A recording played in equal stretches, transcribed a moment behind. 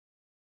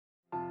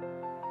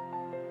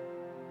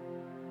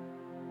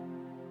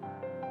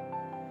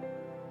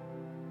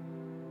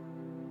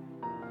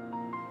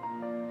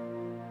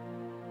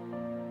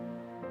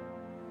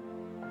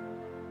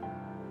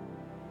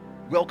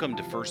Welcome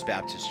to First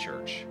Baptist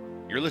Church.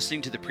 You're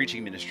listening to the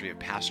preaching ministry of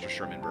Pastor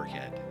Sherman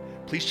Burkhead.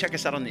 Please check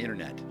us out on the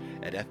internet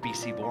at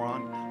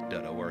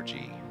fbcboron.org.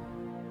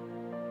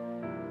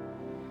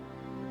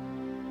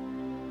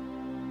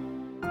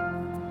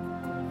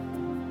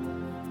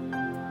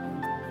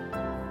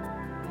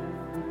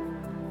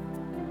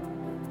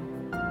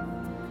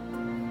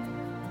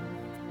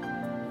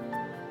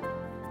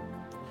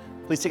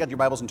 Please take out your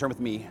Bibles and turn with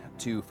me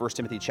to 1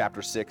 Timothy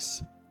chapter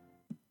 6.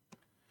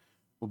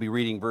 We'll be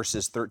reading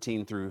verses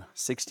 13 through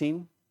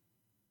 16.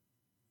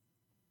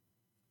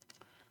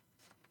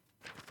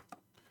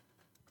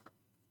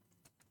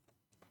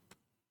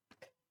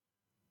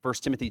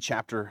 First Timothy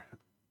chapter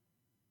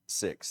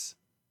 6.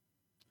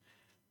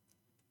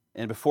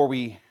 And before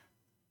we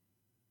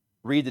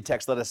read the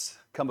text, let us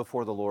come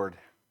before the Lord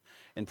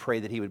and pray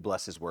that He would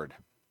bless His word.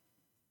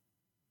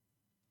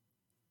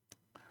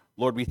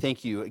 Lord, we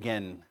thank You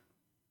again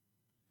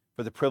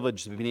for the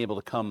privilege of being able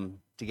to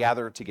come to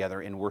gather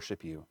together and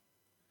worship You.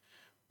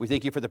 We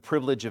thank You for the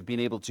privilege of being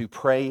able to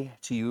pray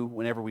to You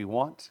whenever we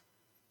want.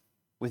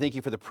 We thank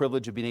You for the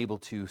privilege of being able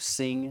to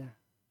sing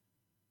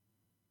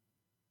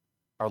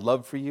our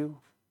love for You.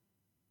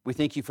 We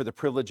thank You for the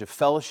privilege of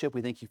fellowship.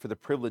 We thank You for the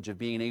privilege of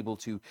being able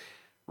to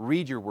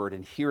read Your word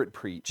and hear it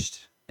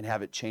preached and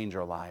have it change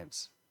our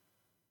lives.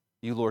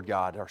 You, Lord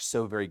God, are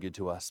so very good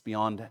to us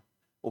beyond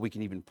what we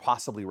can even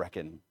possibly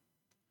reckon.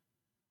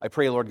 I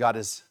pray, Lord God,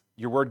 as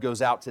Your word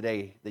goes out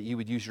today, that You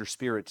would use Your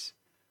Spirit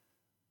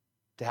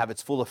to have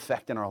its full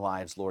effect in our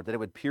lives, Lord, that it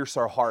would pierce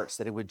our hearts,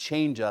 that it would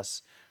change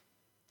us,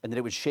 and that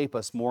it would shape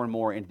us more and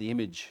more into the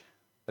image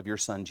of Your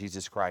Son,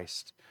 Jesus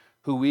Christ,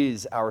 who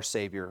is our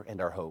Savior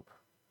and our hope.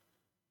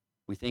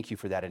 We thank You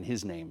for that in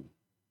His name.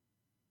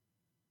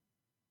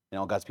 And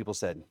all God's people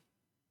said,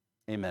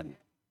 amen.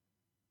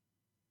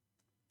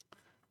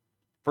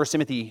 1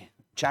 Timothy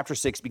chapter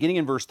 6, beginning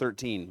in verse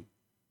 13.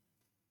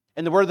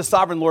 And the word of the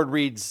sovereign Lord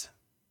reads,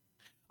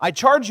 I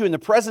charge you in the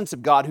presence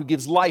of God who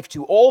gives life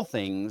to all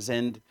things,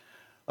 and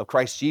of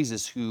Christ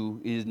Jesus,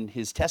 who in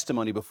His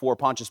testimony before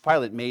Pontius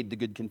Pilate made the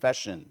good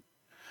confession,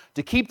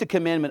 to keep the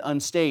commandment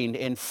unstained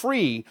and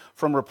free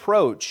from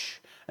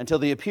reproach until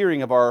the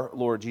appearing of our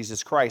Lord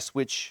Jesus Christ,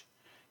 which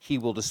He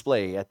will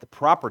display at the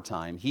proper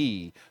time,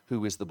 He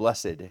who is the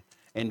blessed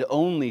and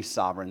only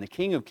sovereign, the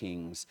King of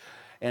kings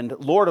and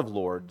Lord of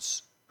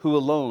lords, who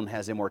alone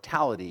has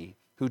immortality,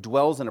 who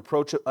dwells in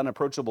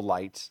unapproachable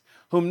light,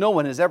 whom no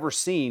one has ever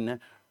seen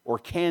or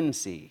can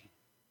see.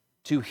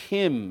 To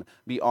Him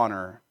be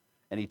honor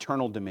and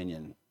eternal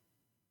dominion.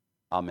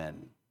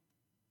 Amen.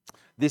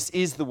 This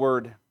is the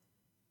word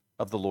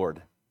of the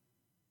Lord.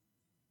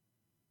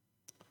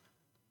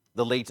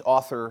 The late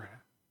author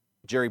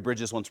Jerry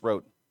Bridges once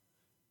wrote,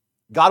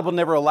 God will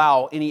never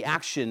allow any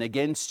action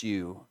against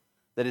you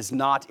that is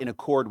not in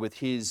accord with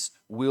His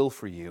will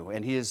for you,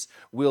 and His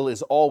will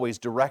is always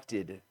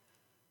directed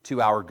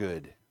to our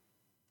good.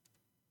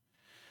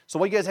 So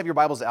while you guys have your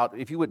Bibles out,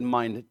 if you wouldn't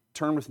mind,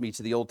 turn with me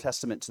to the Old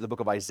Testament, to the book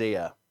of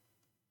Isaiah.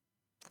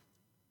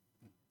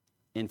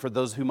 And for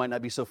those who might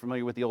not be so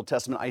familiar with the Old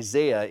Testament,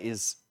 Isaiah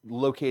is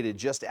located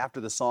just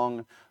after the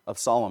Song of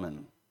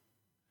Solomon.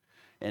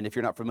 And if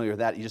you're not familiar with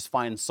that, you just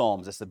find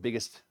Psalms. That's the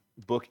biggest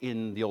book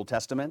in the Old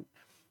Testament.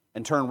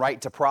 And turn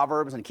right to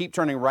Proverbs and keep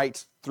turning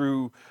right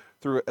through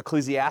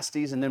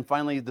Ecclesiastes, and then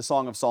finally the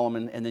Song of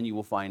Solomon, and then you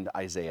will find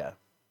Isaiah.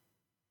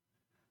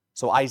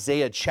 So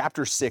Isaiah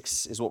chapter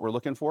 6 is what we're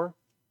looking for,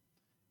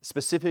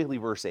 specifically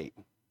verse 8.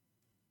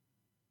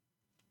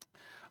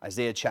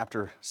 Isaiah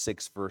chapter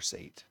 6, verse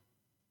 8.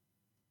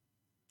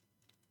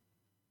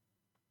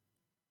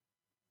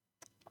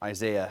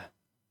 Isaiah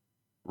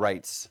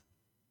writes,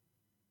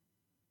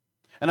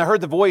 And I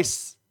heard the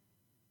voice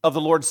of the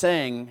Lord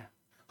saying,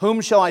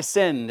 Whom shall I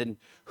send, and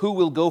who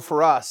will go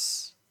for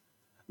us?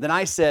 Then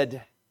I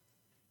said,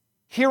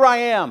 Here I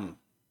am,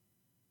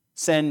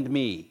 send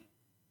me.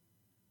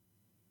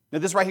 Now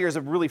this right here is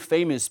a really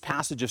famous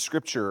passage of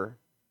Scripture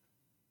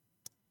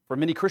for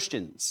many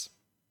Christians.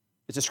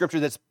 It's a scripture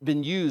that's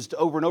been used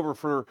over and over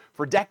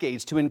for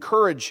decades to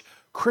encourage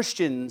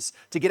Christians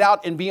to get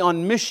out and be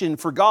on mission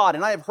for God.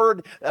 And I've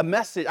heard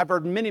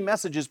many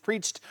messages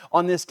preached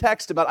on this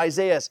text about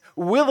Isaiah's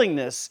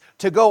willingness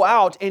to go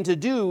out and to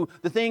do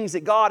the things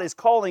that God is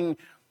calling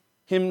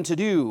him to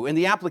do. And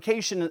the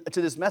application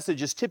to this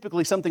message is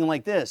typically something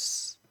like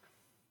this.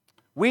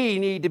 We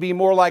need to be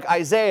more like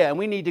Isaiah, and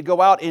we need to go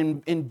out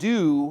and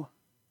do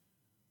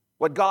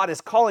what God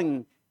is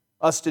calling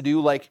us to do,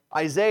 like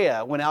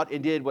Isaiah went out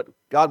and did what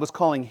God was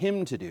calling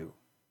him to do.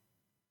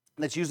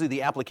 And that's usually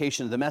the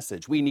application of the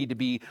message. We need to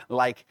be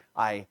like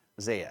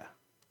Isaiah,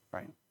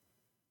 right?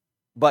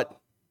 But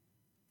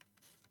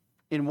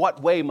in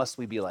what way must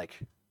we be like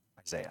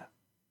Isaiah?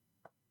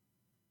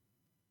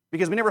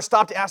 Because we never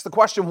stop to ask the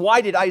question, why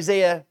did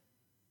Isaiah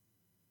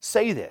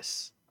say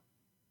this?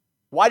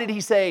 Why did he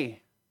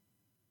say,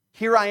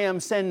 Here I am,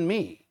 send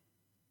me?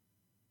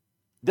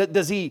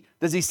 Does he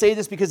say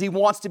this because he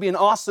wants to be an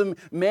awesome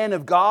man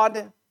of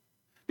God?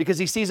 Because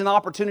he sees an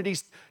opportunity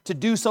to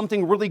do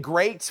something really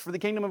great for the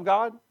kingdom of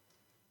God?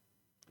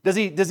 Does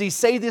he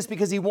say this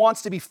because he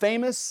wants to be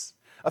famous?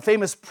 A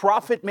famous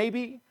prophet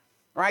maybe,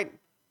 right?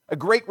 A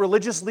great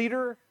religious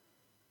leader?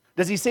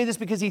 Does he say this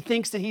because he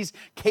thinks that he's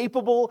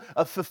capable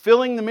of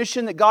fulfilling the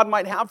mission that God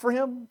might have for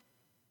him?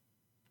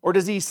 Or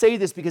does he say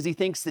this because he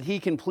thinks that he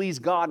can please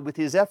God with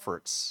his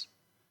efforts?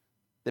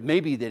 That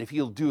maybe that if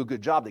he'll do a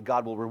good job, that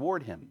God will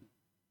reward him?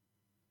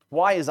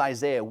 Why is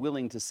Isaiah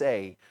willing to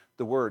say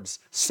the words,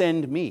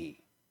 "Send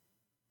me"?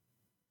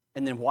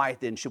 And then why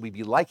then should we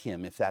be like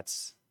him if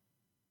that's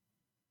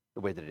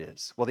the way that it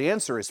is? Well, the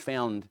answer is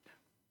found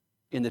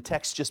in the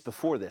text just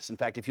before this. In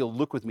fact, if you'll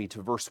look with me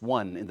to verse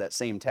 1 in that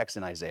same text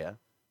in Isaiah,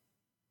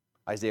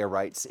 Isaiah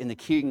writes, in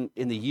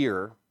the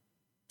year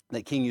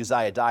that King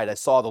Uzziah died, I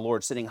saw the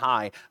Lord sitting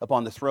high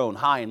upon the throne,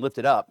 high and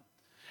lifted up.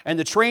 And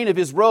the train of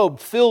his robe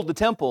filled the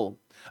temple.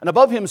 And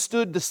above him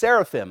stood the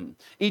seraphim.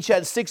 Each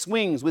had 6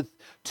 wings. With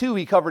 2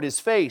 he covered his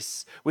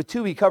face. With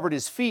 2 he covered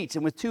his feet.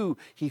 And with 2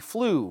 he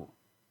flew.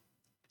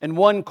 And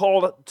one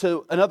called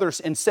to another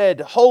and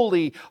said,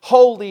 "Holy,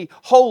 holy,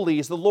 holy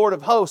is the Lord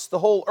of hosts. The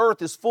whole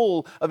earth is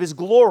full of his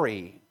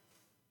glory."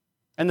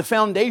 And the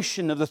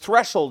foundation of the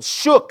threshold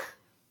shook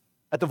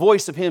at the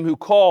voice of him who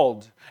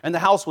called, and the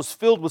house was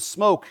filled with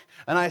smoke.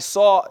 And I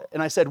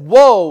said,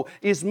 "Woe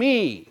is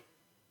me!"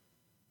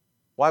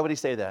 Why would he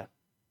say that?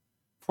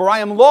 "For I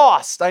am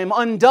lost, I am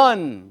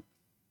undone.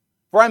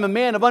 For I am a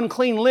man of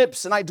unclean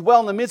lips, and I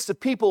dwell in the midst of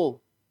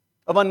people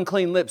of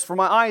unclean lips. For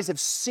my eyes have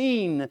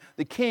seen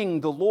the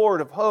King, the Lord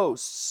of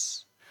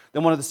hosts."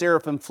 Then one of the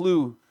seraphim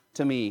flew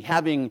to me,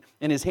 having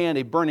in his hand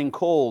a burning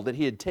coal that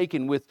he had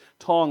taken with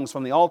tongs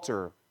from the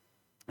altar.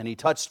 And he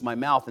touched my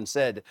mouth and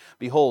said,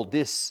 "Behold,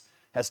 this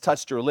has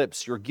touched your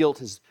lips. Your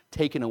guilt is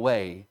taken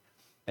away,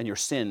 and your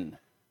sin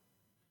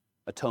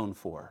atoned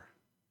for."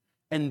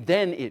 And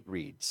then it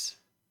reads,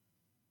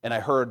 "And I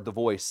heard the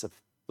voice of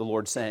the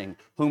Lord saying,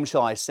 'Whom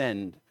shall I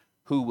send?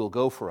 Who will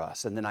go for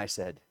us?' And then I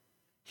said,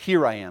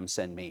 'Here I am,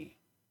 send me.'"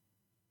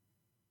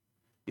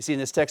 You see, in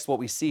this text, what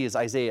we see is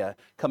Isaiah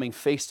coming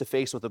face to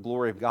face with the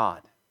glory of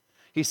God.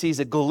 He sees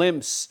a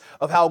glimpse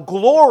of how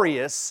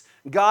glorious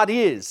God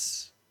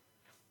is.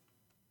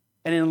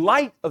 And in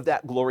light of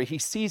that glory, he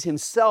sees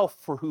himself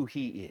for who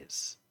he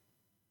is.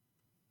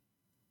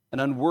 An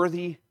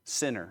unworthy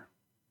sinner,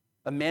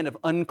 a man of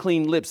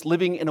unclean lips,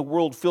 living in a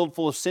world filled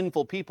full of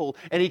sinful people,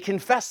 and he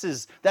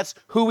confesses that's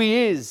who he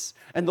is,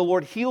 and the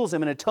Lord heals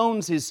him and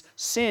atones his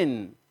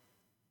sin.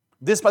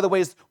 This, by the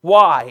way, is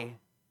why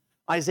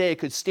Isaiah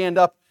could stand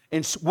up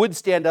and would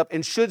stand up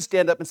and should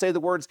stand up and say the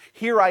words,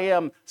 "Here I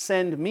am,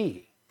 send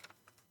me."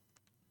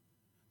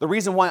 The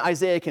reason why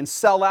Isaiah can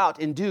sell out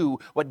and do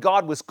what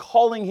God was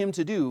calling him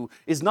to do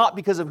is not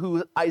because of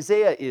who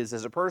Isaiah is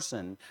as a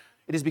person.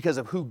 It is because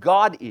of who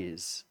God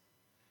is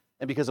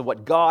and because of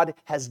what God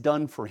has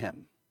done for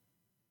him.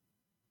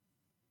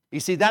 You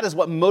see, that is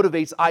what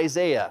motivates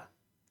Isaiah.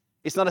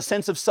 It's not a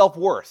sense of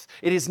self-worth.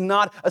 It is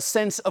not a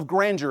sense of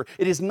grandeur.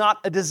 It is not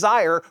a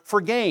desire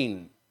for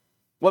gain.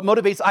 What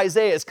motivates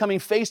Isaiah is coming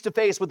face to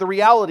face with the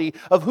reality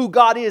of who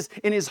God is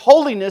in his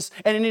holiness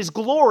and in his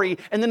glory,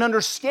 and then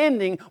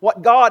understanding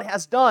what God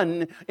has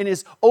done in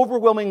his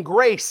overwhelming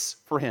grace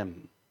for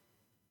him.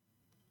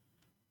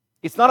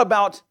 It's not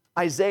about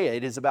Isaiah,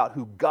 it is about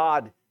who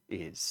God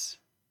is.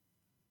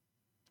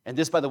 And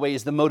this, by the way,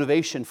 is the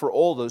motivation for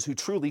all those who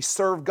truly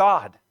serve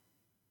God.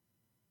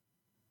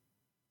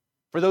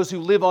 For those who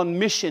live on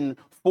mission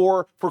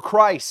for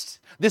Christ.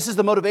 This is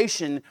the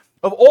motivation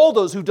of all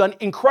those who've done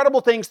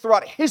incredible things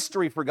throughout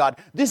history for God.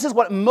 This is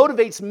what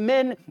motivates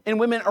men and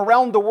women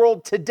around the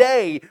world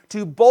today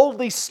to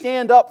boldly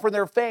stand up for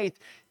their faith,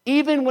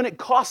 even when it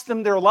costs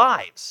them their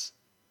lives.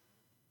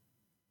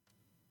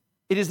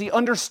 It is the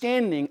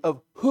understanding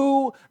of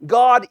who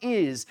God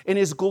is in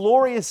his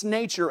glorious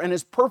nature and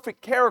his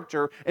perfect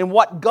character and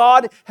what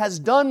God has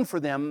done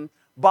for them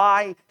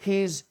by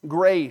his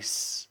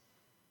grace.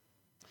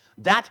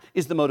 That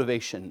is the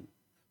motivation.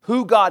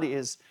 Who God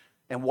is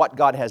and what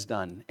God has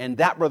done. And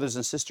that, brothers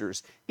and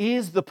sisters,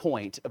 is the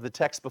point of the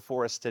text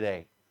before us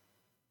today.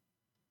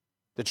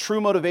 The true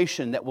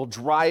motivation that will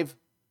drive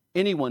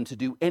anyone to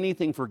do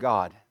anything for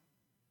God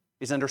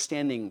is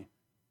understanding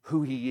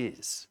who he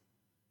is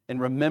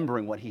and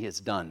remembering what he has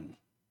done.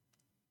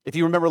 If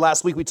you remember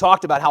last week, we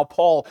talked about how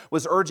Paul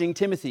was urging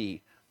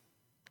Timothy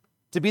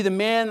to be the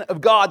man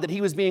of God that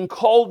he was being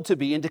called to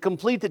be and to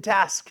complete the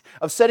task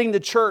of setting the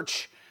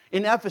church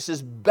in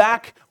Ephesus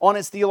back on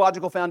its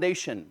theological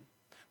foundation.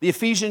 The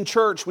Ephesian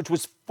church, which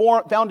was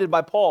founded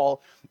by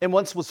Paul and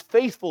once was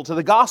faithful to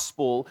the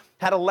gospel,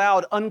 had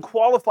allowed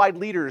unqualified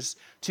leaders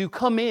to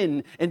come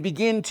in and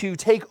begin to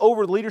take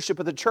over the leadership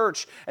of the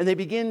church, and they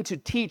begin to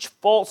teach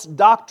false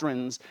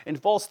doctrines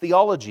and false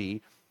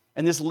theology,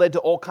 and this led to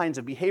all kinds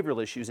of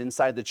behavioral issues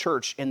inside the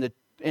church, and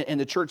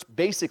the church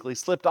basically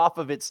slipped off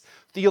of its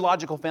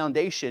theological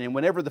foundation, and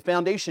whenever the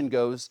foundation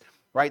goes,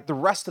 right, the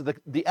rest of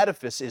the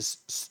edifice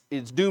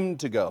is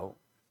doomed to go.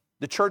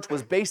 The church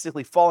was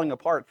basically falling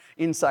apart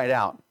inside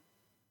out.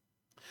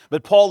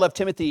 But Paul left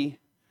Timothy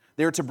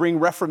there to bring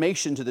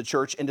reformation to the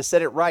church and to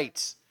set it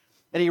right.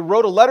 And he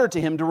wrote a letter to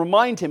him to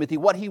remind Timothy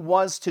what he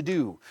was to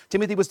do.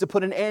 Timothy was to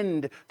put an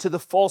end to the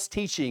false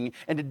teaching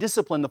and to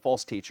discipline the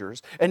false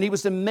teachers. And he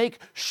was to make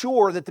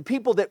sure that the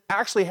people that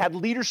actually had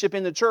leadership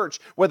in the church,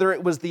 whether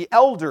it was the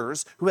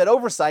elders who had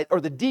oversight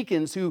or the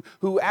deacons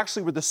who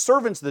actually were the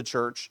servants of the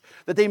church,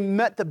 that they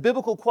met the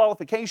biblical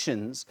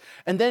qualifications.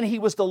 And then he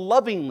was to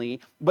lovingly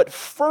but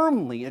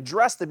firmly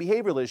address the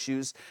behavioral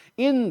issues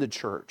in the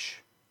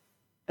church.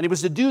 And he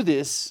was to do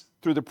this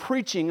through the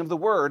preaching of the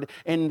word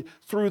and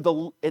through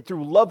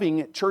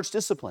loving church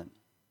discipline.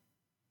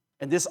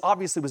 And this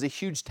obviously was a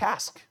huge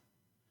task,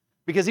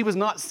 because he was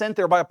not sent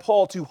there by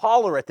Paul to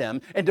holler at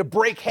them and to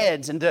break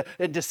heads and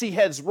to see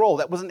heads roll.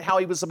 That wasn't how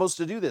he was supposed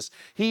to do this.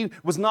 He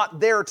was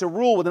not there to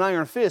rule with an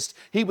iron fist.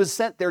 He was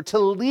sent there to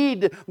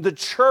lead the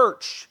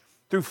church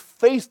through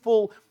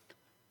faithful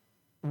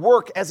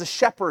work as a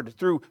shepherd,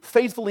 through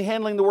faithfully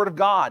handling the word of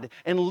God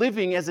and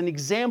living as an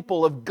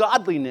example of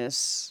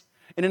godliness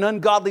in an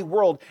ungodly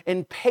world,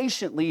 and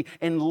patiently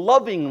and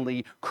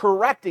lovingly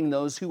correcting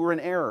those who were in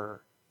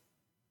error.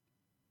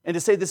 And to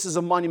say this is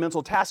a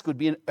monumental task would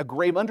be a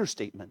grave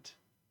understatement.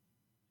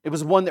 It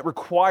was one that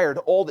required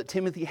all that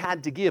Timothy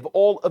had to give,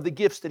 all of the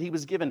gifts that he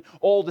was given,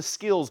 all the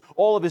skills,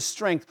 all of his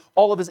strength,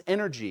 all of his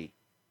energy.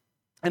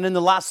 And in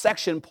the last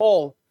section,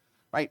 Paul,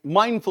 right,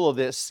 mindful of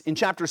this, in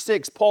chapter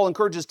 6, Paul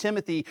encourages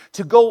Timothy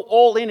to go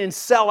all in and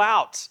sell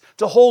out,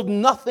 to hold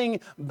nothing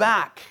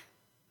back.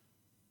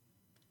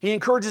 He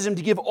encourages him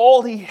to give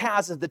all he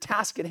has of the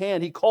task at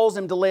hand. He calls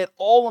him to lay it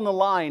all on the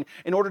line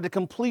in order to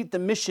complete the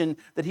mission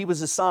that he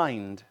was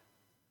assigned.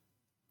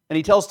 And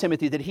he tells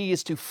Timothy that he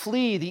is to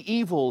flee the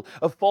evil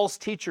of false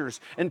teachers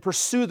and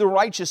pursue the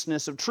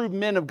righteousness of true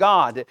men of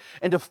God,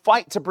 and to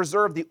fight to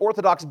preserve the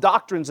orthodox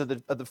doctrines of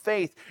the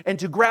faith, and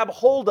to grab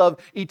hold of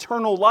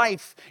eternal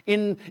life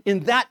in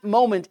that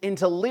moment, and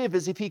to live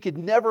as if he could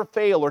never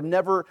fail or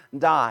never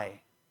die.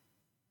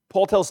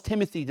 Paul tells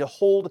Timothy to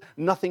hold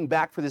nothing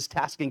back for this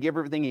task and give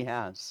everything he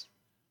has.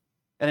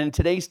 And in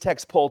today's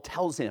text, Paul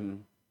tells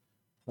him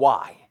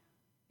why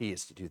he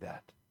is to do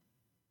that.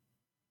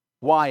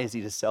 Why is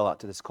he to sell out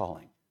to this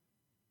calling?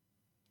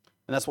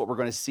 And that's what we're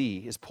going to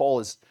see, is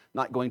Paul is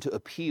not going to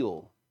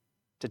appeal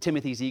to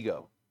Timothy's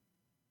ego.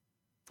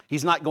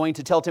 He's not going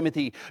to tell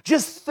Timothy,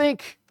 just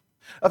think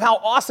of how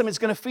awesome it's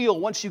going to feel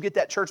once you get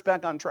that church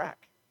back on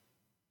track.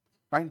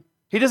 Right?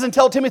 He doesn't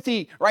tell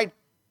Timothy, right,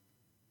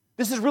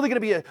 this is really going to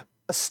be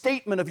a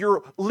statement of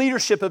your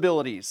leadership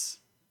abilities.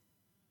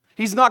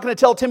 He's not going to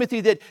tell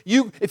Timothy that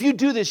if you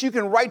do this, you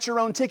can write your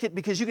own ticket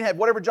because you can have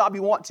whatever job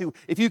you want to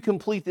if you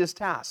complete this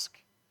task.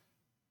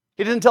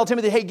 He doesn't tell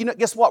Timothy, hey,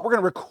 guess what? We're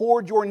going to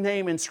record your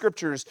name in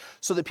scriptures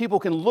so that people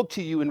can look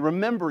to you and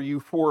remember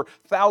you for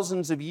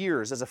thousands of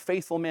years as a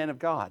faithful man of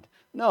God.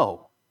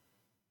 No.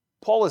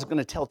 Paul is going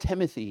to tell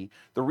Timothy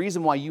the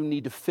reason why you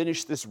need to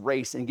finish this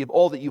race and give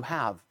all that you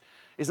have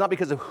is not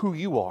because of who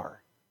you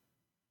are,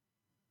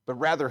 but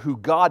rather who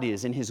God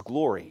is in his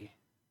glory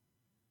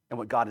and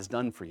what God has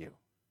done for you.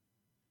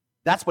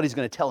 That's what he's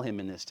going to tell him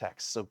in this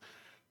text.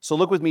 So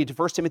look with me to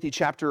 1 Timothy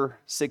chapter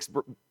 6,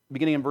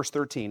 beginning in verse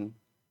 13.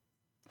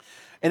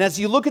 And as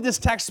you look at this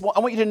text, I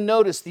want you to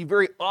notice the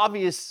very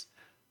obvious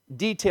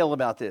detail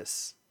about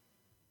this.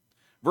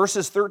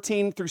 Verses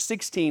 13 through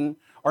 16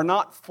 are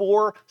not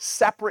four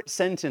separate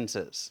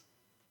sentences.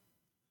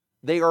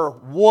 They are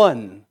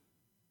one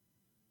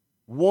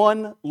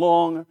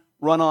long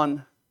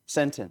run-on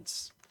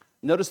sentence.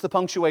 Notice the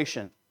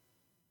punctuation.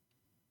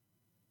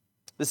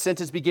 The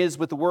sentence begins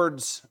with the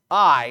words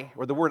I,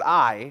 or the word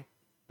I,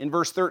 in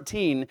verse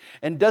 13,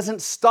 and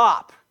doesn't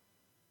stop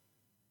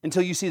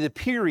until you see the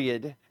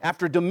period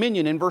after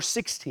dominion in verse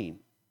 16.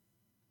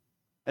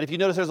 And if you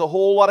notice, there's a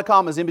whole lot of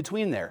commas in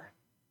between there.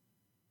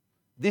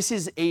 This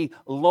is a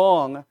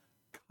long,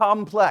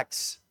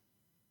 complex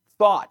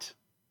thought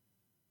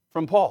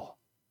from Paul.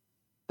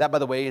 That, by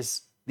the way,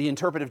 is the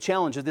interpretive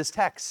challenge of this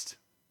text,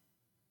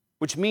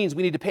 which means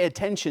we need to pay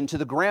attention to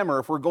the grammar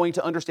if we're going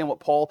to understand what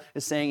Paul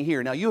is saying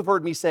here. Now, you have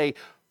heard me say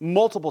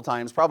multiple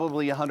times,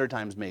 probably 100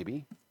 times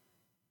maybe,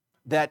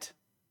 that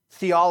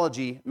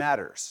theology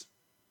matters,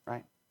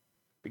 right?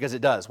 Because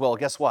it does. Well,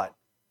 guess what?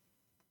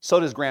 So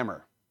does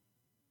grammar,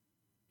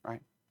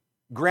 right?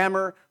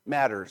 Grammar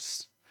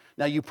matters.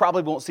 Now, you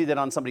probably won't see that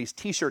on somebody's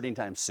t-shirt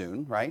anytime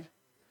soon, right?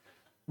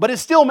 But it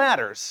still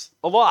matters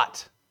a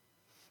lot.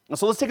 And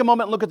so let's take a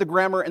moment and look at the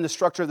grammar and the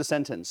structure of the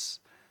sentence.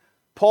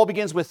 Paul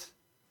begins with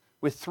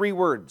three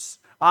words.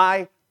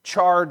 I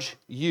charge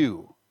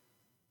you.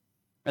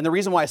 And the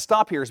reason why I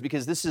stop here is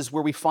because this is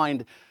where we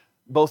find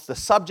both the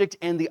subject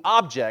and the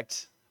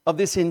object of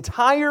this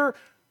entire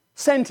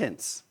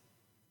sentence.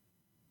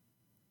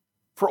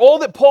 For all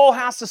that Paul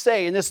has to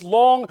say in this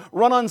long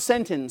run-on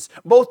sentence,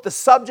 both the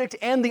subject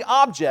and the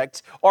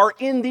object are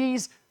in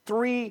these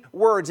three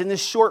words, in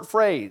this short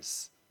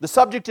phrase. The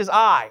subject is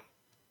I,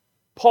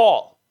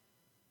 Paul.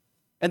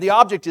 And the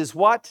object is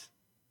what?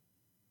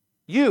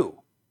 You,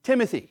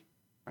 Timothy.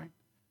 Right?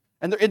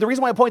 And the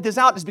reason why I point this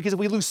out is because if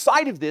we lose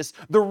sight of this,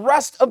 the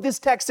rest of this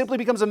text simply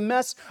becomes a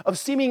mess of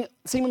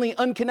seemingly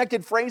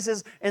unconnected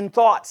phrases and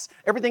thoughts.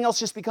 Everything else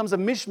just becomes a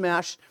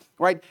mishmash,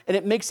 right? And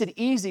it makes it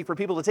easy for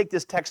people to take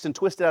this text and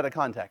twist it out of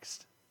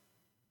context.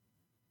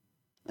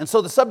 And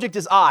so the subject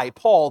is I,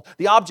 Paul.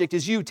 The object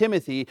is you,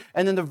 Timothy.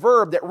 And then the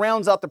verb that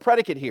rounds out the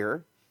predicate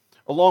here,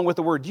 along with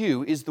the word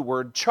you, is the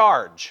word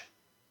charge.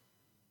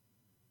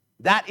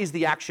 That is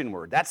the action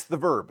word. That's the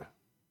verb.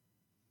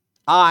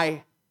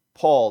 I,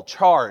 Paul,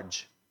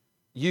 charge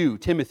you,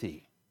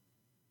 Timothy.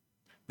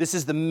 This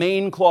is the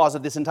main clause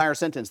of this entire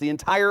sentence. The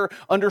entire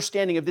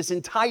understanding of this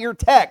entire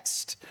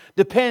text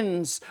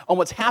depends on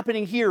what's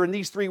happening here in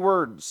these three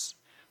words.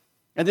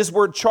 And this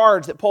word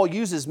charge that Paul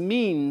uses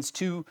means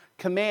to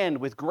command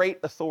with great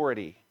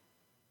authority.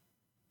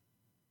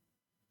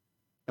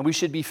 And we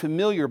should be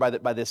familiar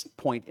by this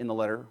point in the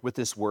letter with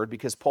this word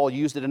because Paul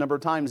used it a number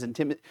of times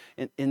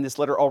in this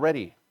letter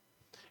already.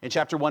 In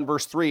chapter 1,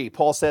 verse 3,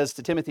 Paul says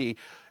to Timothy,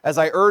 as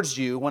I urged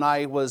you when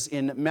I was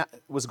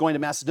going to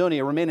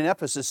Macedonia, remain in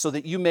Ephesus so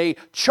that you may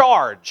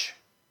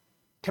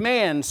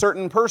command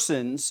certain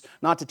persons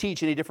not to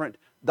teach any different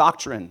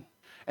doctrine.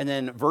 And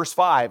then verse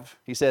 5,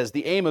 he says,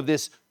 the aim of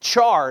this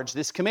charge,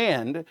 this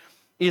command,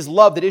 is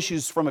love that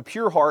issues from a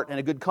pure heart and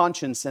a good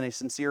conscience and a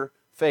sincere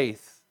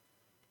faith.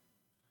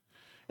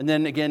 And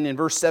then again in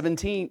verse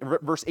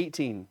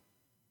 18,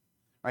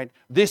 right?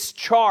 This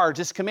charge,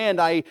 this command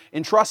I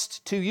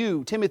entrust to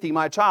you, Timothy,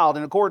 my child,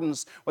 in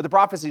accordance with the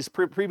prophecies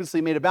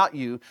previously made about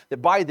you,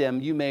 that by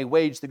them you may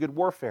wage the good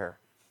warfare.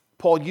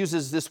 Paul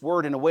uses this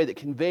word in a way that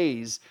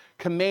conveys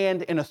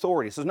command and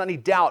authority. So there's not any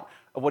doubt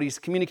of what he's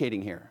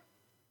communicating here.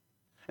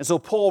 And so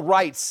Paul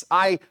writes,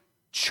 I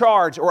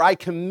charge or I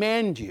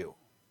command you,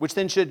 which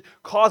then should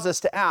cause us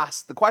to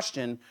ask the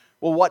question,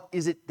 well, what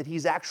is it that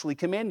he's actually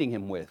commanding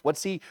him with?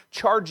 What's he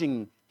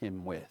charging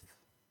him with?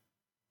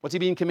 What's he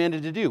being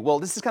commanded to do? Well,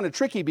 this is kind of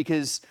tricky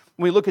because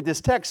when we look at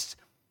this text,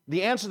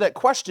 the answer to that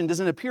question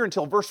doesn't appear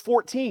until verse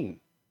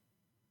 14.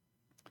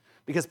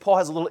 Because Paul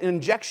has a little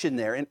interjection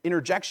there, an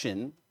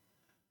interjection.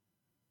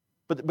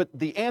 But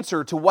the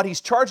answer to what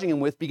he's charging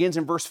him with begins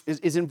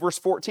is in verse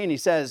 14. He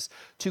says,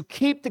 to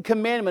keep the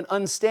commandment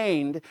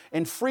unstained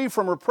and free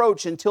from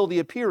reproach until the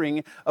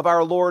appearing of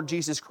our Lord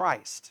Jesus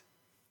Christ.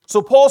 So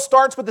Paul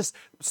starts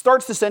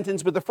the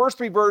sentence with the first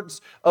three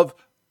words of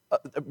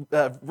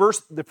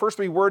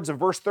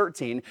verse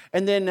 13,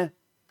 and then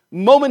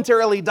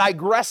momentarily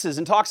digresses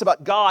and talks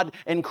about God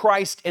and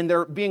Christ and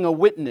there being a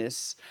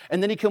witness,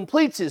 and then he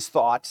completes his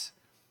thought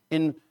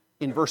in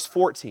verse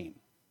 14.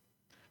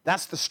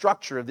 That's the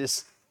structure of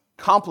this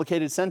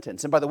complicated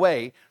sentence. And by the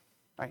way,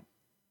 right,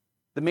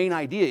 the main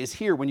idea is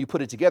here when you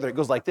put it together. It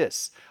goes like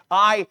this.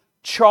 I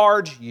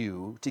charge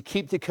you to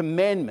keep the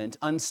commandment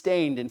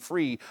unstained and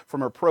free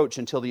from reproach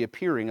until the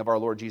appearing of our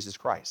Lord Jesus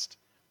Christ.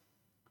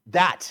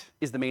 That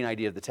is the main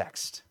idea of the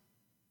text.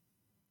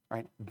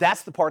 Right?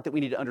 That's the part that we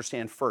need to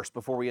understand first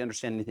before we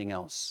understand anything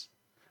else.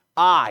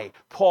 I,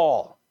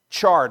 Paul,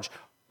 charge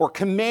or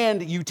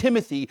command you,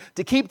 Timothy,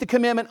 to keep the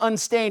commandment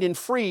unstained and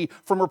free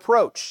from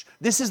reproach.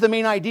 This is the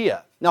main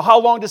idea. Now, how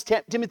long does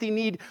Timothy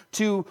need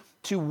to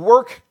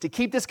work to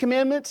keep this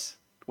commandment?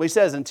 Well, he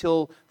says,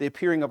 until the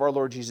appearing of our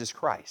Lord Jesus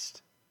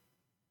Christ.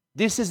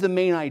 This is the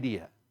main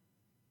idea.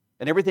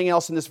 And everything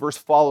else in this verse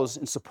follows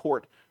in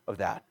support of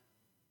that.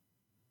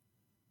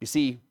 You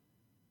see,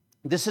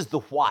 this is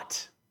the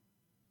what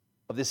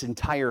of this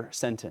entire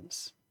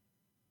sentence.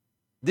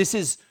 This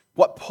is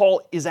what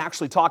Paul is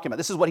actually talking about.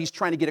 This is what he's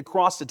trying to get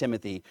across to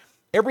Timothy.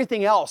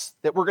 Everything else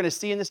that we're going to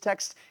see in this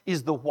text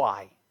is the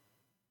why.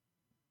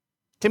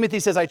 Timothy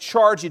says, I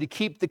charge you to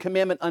keep the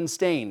commandment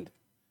unstained.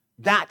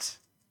 That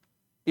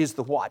is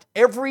the what.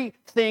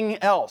 Everything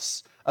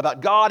else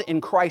about God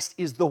and Christ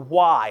is the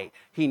why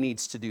he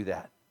needs to do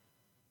that.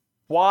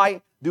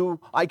 Why do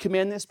I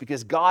command this?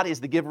 Because God is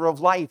the giver of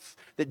life,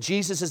 that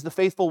Jesus is the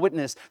faithful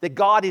witness, that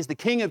God is the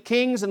King of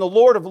kings and the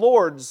Lord of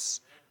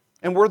lords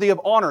and worthy of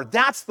honor.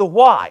 That's the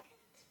why.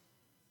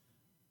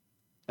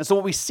 And so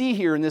what we see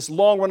here in this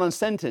long run-on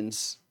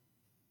sentence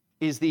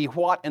is the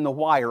what and the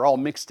why are all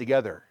mixed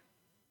together.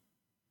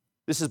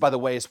 This is, by the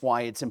way, is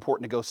why it's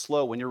important to go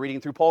slow when you're reading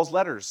through Paul's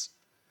letters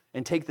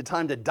and take the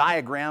time to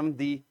diagram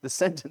the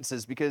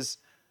sentences because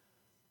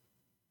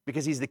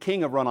he's the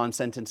king of run-on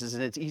sentences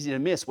and it's easy to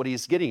miss what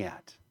he's getting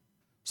at.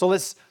 So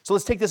let's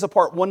take this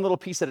apart one little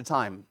piece at a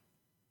time.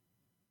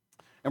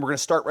 And we're going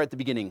to start right at the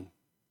beginning.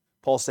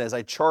 Paul says,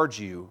 I charge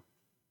you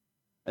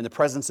in the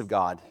presence of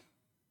God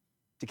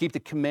to keep the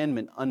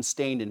commandment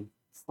unstained and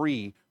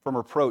free from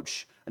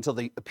reproach until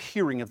the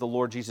appearing of the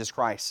Lord Jesus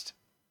Christ.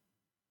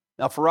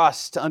 Now, for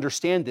us to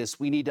understand this,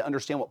 we need to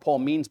understand what Paul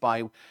means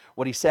by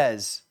what he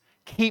says.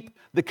 Keep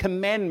the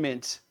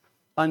commandment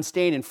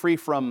unstained and free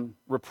from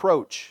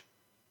reproach.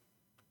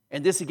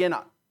 And this, again,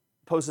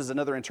 poses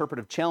another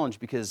interpretive challenge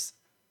because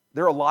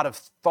there are a lot of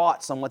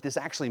thoughts on what this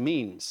actually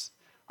means.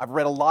 I've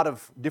read a lot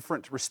of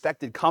different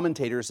respected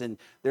commentators, and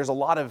there's a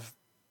lot of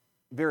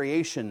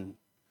variation.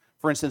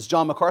 For instance,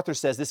 John MacArthur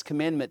says this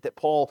commandment that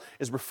Paul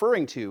is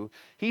referring to,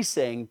 he's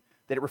saying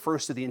that it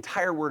refers to the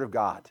entire Word of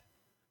God.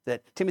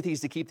 that Timothy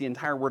is to keep the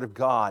entire Word of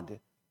God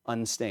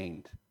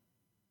unstained.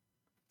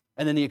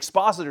 And then the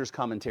expositor's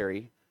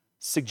commentary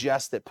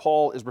suggests that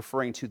Paul is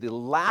referring to the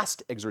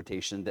last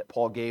exhortation that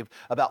Paul gave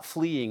about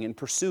fleeing and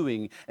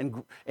pursuing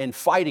and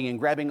fighting and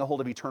grabbing a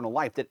hold of eternal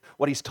life. That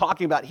what he's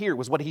talking about here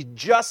was what he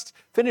just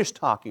finished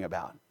talking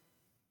about.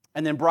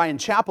 And then Brian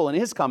Chappell in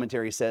his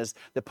commentary says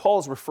that Paul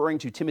is referring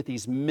to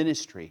Timothy's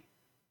ministry,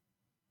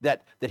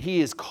 that he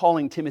is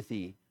calling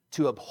Timothy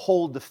to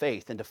uphold the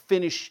faith and to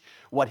finish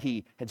what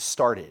he had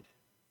started.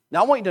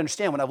 Now, I want you to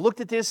understand, when I've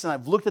looked at this and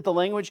I've looked at the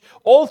language,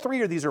 all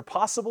three of these are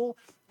possible,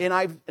 and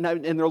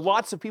there are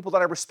lots of people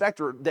that I respect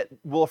that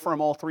will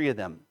affirm all three of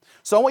them.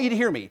 So I want you to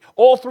hear me.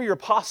 All three are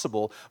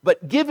possible,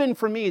 but given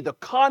for me the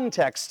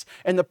context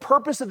and the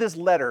purpose of this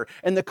letter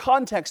and the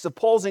context of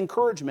Paul's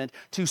encouragement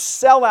to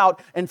sell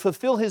out and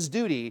fulfill his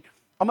duty,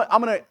 I'm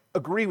going to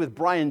agree with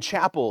Brian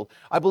Chappell.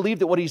 I believe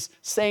that what he's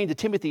saying to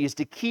Timothy is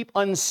to keep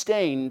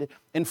unstained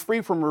and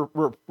free from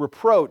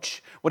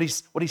reproach. What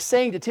he's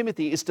saying to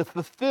Timothy is to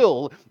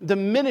fulfill the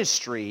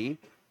ministry,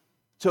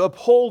 to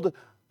uphold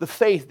the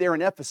faith there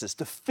in Ephesus,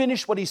 to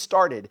finish what he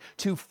started,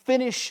 to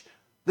finish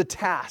the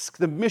task,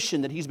 the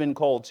mission that he's been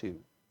called to.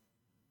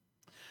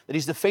 That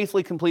he's to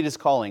faithfully complete his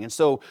calling. And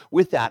so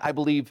with that, I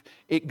believe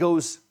it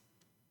goes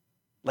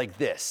like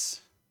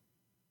this.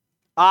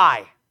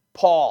 I,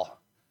 Paul,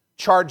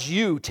 charge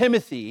you,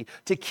 Timothy,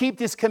 to keep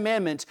this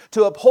commandment,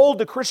 to uphold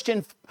the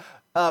Christian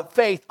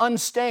faith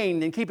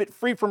unstained and keep it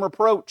free from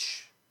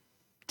reproach.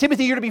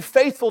 Timothy, you're to be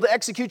faithful to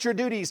execute your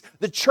duties.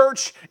 The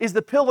church is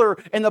the pillar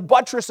and the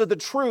buttress of the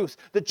truth.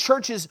 The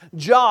church's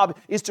job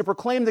is to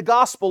proclaim the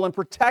gospel and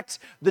protect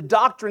the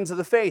doctrines of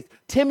the faith.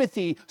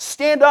 Timothy,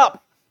 stand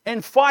up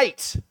and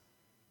fight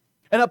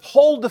and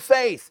uphold the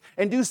faith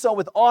and do so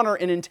with honor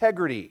and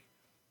integrity.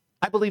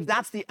 I believe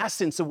that's the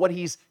essence of what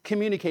he's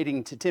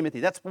communicating to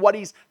Timothy. That's what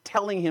he's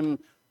telling him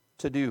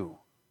to do.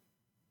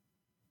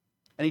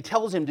 And he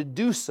tells him to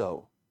do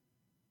so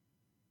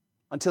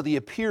until the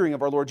appearing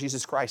of our Lord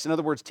Jesus Christ. In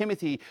other words,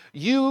 Timothy,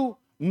 you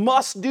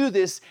must do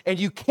this, and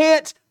you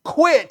can't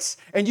quit,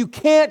 and you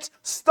can't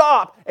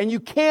stop, and you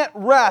can't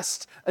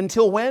rest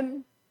until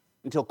when?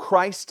 Until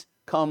Christ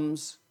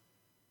comes.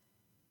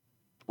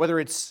 Whether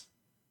it's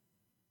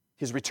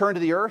his return to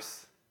the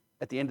earth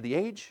at the end of the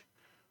age,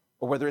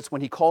 or whether it's when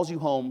he calls you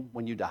home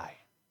when you die.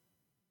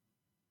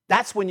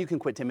 That's when you can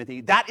quit, Timothy.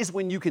 That is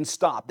when you can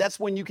stop. That's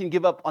when you can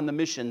give up on the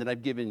mission that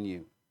I've given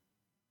you.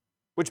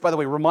 Which, by the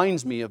way,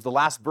 reminds me of the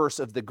last verse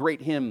of the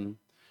great hymn,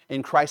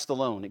 In Christ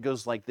Alone. It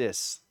goes like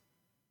this.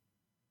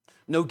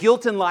 No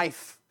guilt in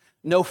life,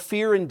 no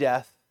fear in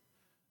death.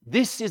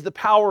 This is the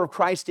power of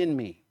Christ in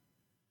me.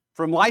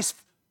 From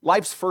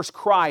life's first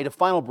cry to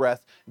final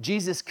breath,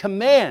 Jesus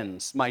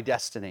commands my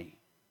destiny.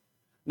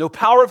 No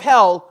power of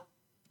hell,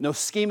 no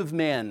scheme of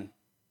man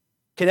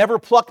can ever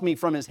pluck me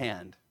from his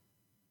hand.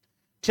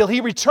 Till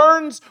he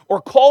returns or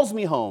calls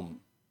me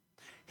home,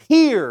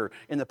 here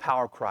in the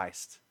power of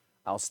Christ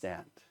I'll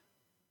stand.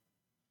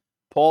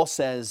 Paul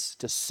says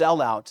to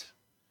sell out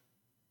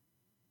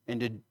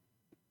and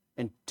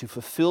to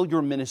fulfill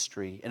your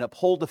ministry and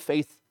uphold the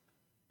faith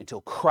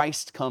until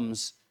Christ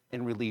comes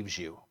and relieves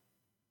you.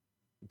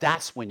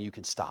 That's when you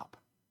can stop.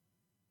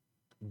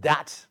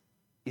 That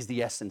is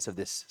the essence of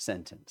this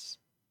sentence.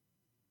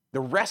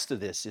 The rest of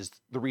this is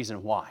the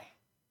reason why.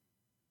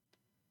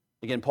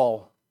 Again,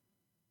 Paul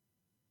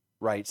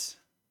writes,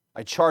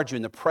 I charge you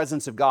in the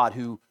presence of God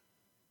who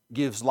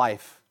gives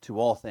life to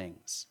all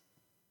things.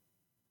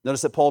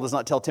 Notice that Paul does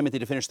not tell Timothy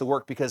to finish the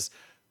work because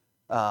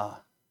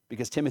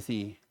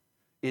Timothy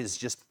is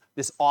just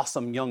this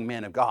awesome young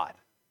man of God.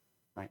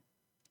 Right?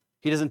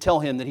 He doesn't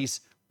tell him that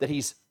he's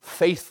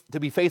to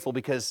be faithful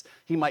because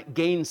he might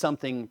gain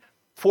something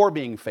for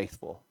being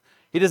faithful.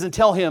 He doesn't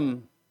tell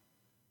him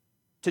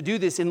to do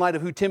this in light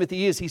of who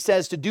Timothy is. He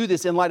says to do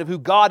this in light of who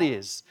God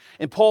is.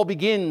 And Paul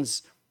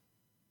begins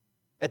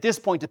at this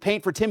point to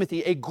paint for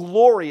Timothy a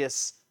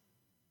glorious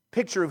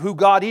picture of who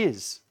God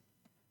is.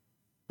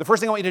 The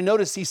first thing I want you to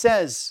notice, he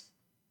says,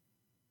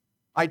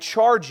 I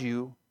charge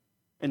you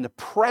in the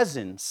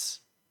presence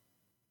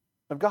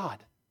of God.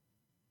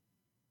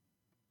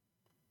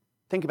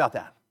 Think about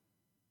that.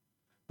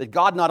 That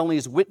God not only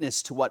is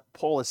witness to what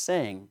Paul is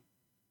saying,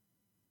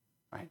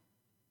 right?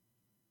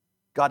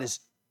 God is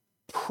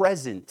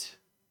present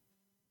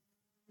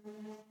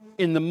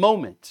in the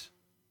moment.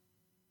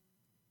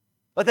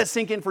 Let that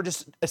sink in for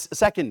just a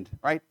second,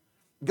 right?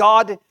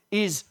 God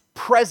is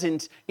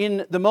present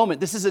in the moment.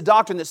 This is a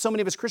doctrine that so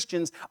many of us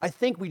Christians, I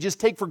think we just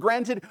take for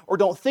granted or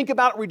don't think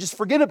about or we just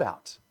forget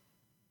about.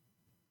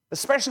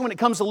 Especially when it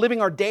comes to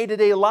living our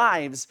day-to-day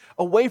lives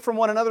away from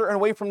one another and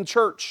away from the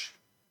church.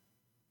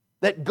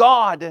 That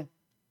God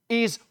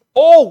is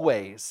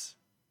always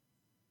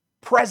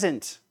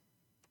present.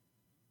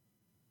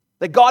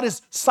 That God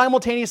is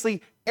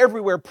simultaneously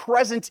everywhere,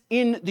 present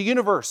in the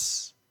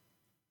universe.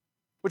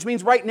 Which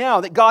means right now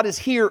that God is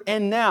here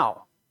and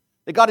now.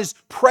 That God is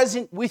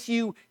present with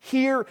you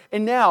here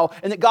and now.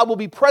 And that God will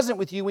be present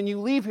with you when you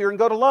leave here and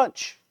go to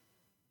lunch.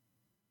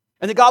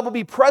 And that God will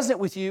be present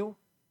with you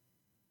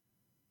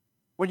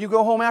when you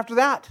go home after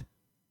that.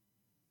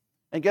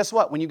 And guess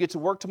what? When you get to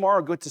work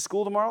tomorrow, go to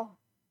school tomorrow,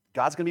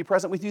 God's going to be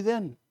present with you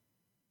then.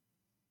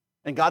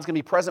 And God's going to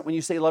be present when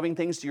you say loving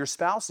things to your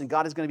spouse, and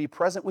God is going to be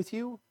present with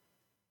you.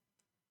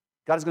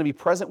 God is going to be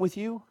present with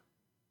you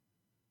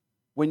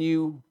when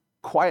you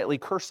quietly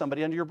curse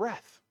somebody under your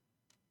breath.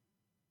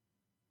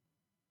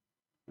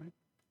 Right?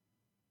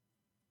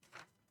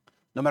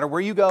 No matter where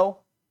you go,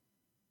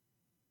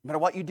 no matter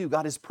what you do,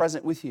 God is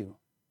present with you.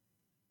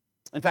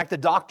 In fact, the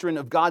doctrine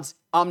of God's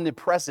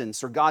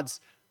omnipresence or God's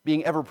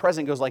being ever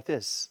present goes like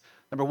this.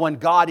 Number one,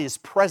 God is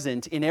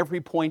present in every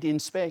point in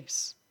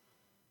space.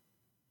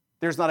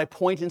 There's not a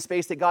point in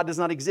space that God does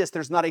not exist.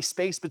 There's not a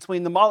space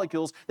between the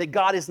molecules that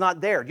God is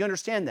not there. Do you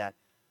understand that?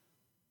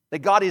 That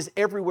God is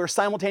everywhere,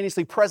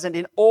 simultaneously present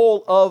in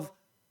all of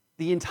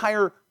the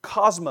entire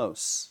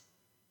cosmos.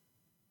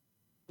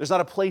 There's not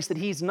a place that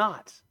He's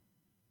not.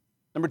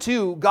 Number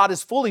two, God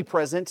is fully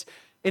present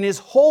in His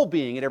whole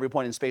being at every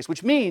point in space,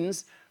 which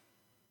means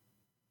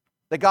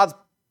that God's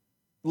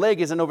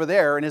leg isn't over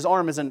there and His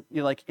arm isn't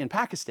like in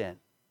Pakistan.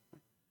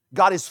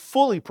 God is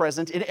fully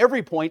present in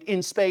every point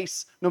in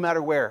space, no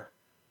matter where.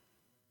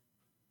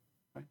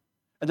 Right?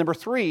 And number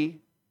three,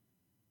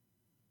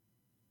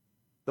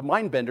 the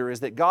mind bender is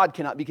that God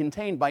cannot be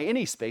contained by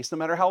any space, no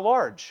matter how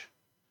large.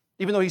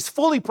 Even though He's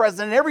fully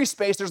present in every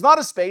space, there's not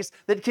a space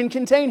that can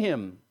contain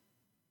Him.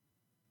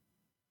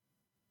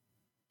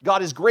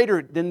 God is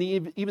greater than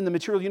even the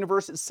material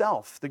universe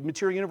itself. The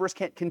material universe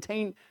can't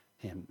contain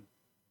Him.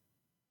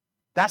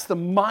 That's the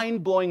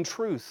mind-blowing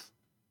truth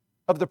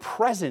of the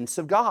presence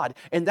of God.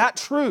 And that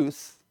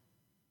truth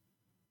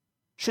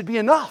should be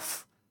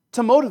enough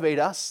to motivate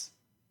us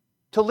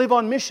to live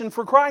on mission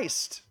for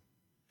Christ.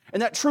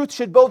 And that truth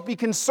should both be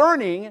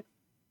concerning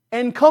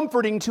and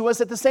comforting to us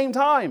at the same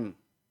time.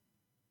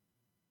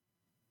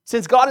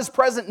 Since God is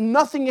present,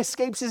 nothing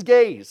escapes His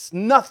gaze.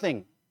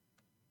 Nothing.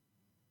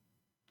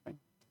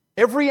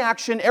 Every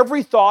action,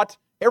 every thought,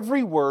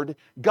 every word,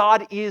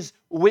 God is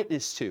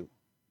witness to.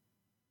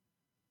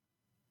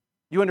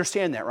 You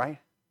understand that, right?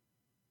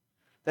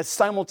 That's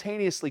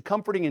simultaneously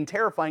comforting and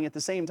terrifying at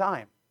the same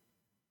time.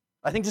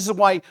 I think this is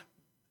why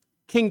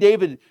King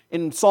David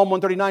in Psalm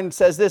 139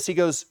 says this. He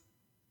goes,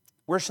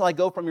 "Where shall I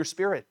go from your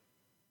spirit?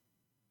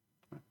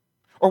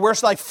 Or where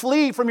shall I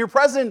flee from your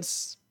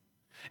presence?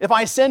 If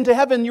I ascend to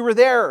heaven, you were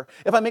there.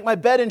 If I make my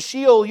bed in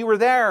Sheol, you were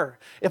there.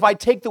 If I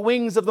take the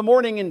wings of the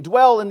morning and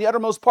dwell in the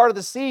uttermost part of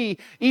the sea,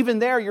 even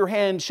there your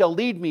hand shall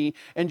lead me,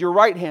 and your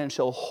right hand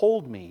shall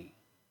hold me.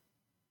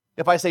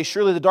 If I say,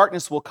 surely the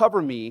darkness will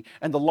cover me,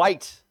 and the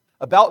light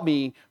about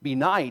me be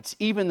night,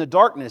 even the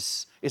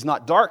darkness is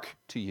not dark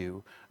to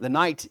you. The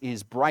night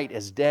is bright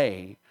as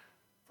day,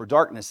 for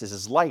darkness is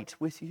as light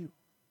with you."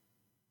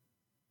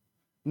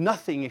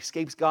 Nothing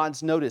escapes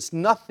God's notice.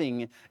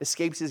 Nothing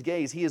escapes His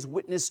gaze. He is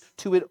witness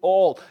to it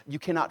all. You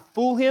cannot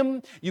fool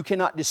Him. You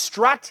cannot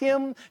distract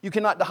Him. You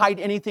cannot hide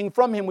anything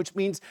from Him, which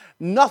means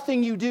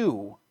nothing you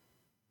do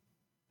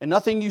and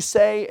nothing you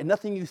say and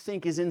nothing you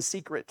think is in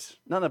secret.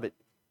 None of it.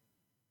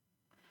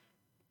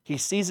 He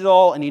sees it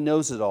all and He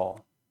knows it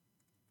all.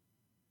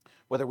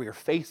 Whether we are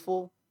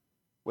faithful,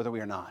 whether we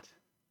are not.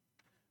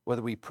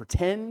 Whether we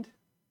pretend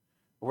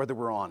or whether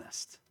we're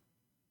honest.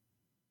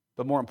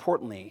 But more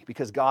importantly,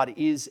 because God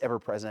is ever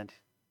present,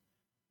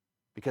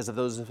 because of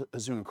those of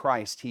us who are in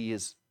Christ, He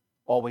is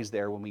always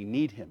there when we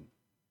need Him.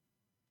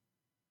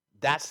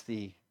 That's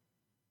the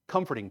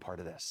comforting part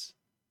of this.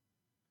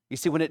 You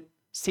see, when it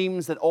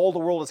seems that all the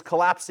world is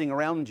collapsing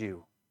around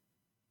you,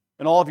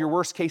 and all of your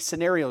worst case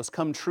scenarios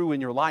come true in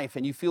your life,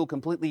 and you feel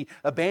completely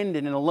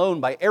abandoned and alone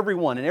by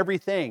everyone and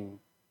everything,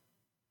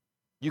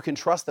 you can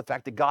trust the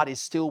fact that God is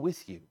still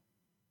with you.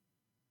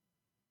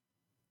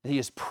 That He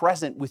is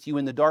present with you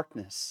in the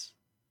darkness.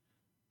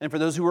 And for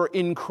those who are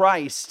in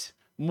Christ,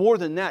 more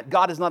than that,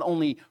 God is not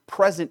only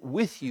present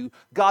with you,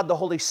 God the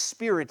Holy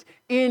Spirit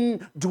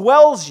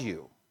indwells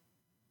you.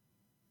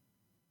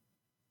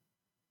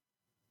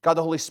 God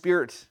the Holy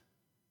Spirit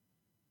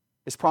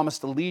is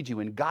promised to lead you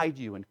and guide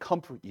you and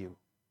comfort you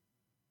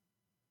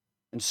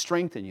and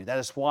strengthen you. That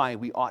is why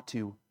we ought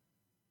to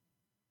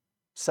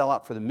sell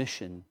out for the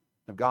mission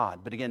of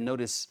God. But again,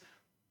 notice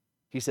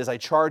He says, "I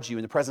charge you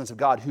in the presence of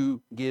God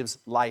who gives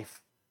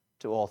life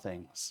to all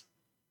things."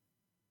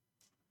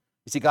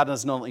 You see, God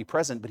is not only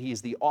present, but He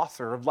is the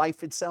author of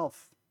life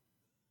itself.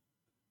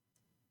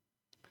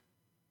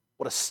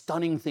 What a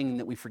stunning thing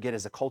that we forget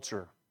as a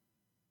culture.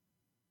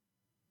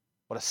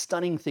 What a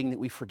stunning thing that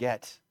we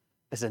forget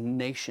as a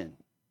nation,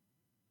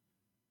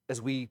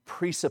 as we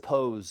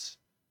presuppose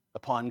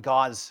upon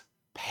God's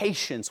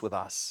patience with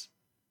us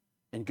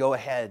and go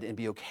ahead and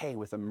be okay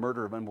with the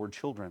murder of unborn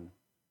children.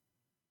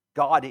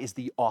 God is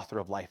the author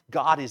of life.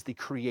 God is the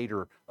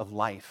creator of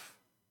life.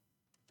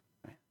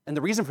 And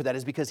the reason for that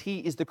is because He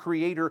is the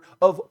creator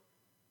of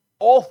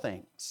all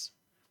things.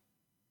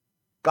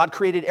 God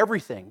created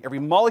everything, every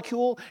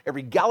molecule,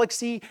 every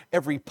galaxy,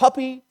 every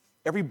puppy,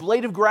 every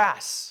blade of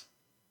grass.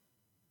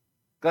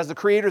 God is the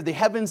creator of the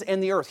heavens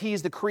and the earth. He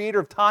is the creator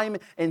of time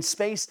and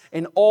space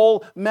and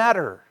all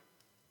matter.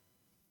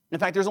 In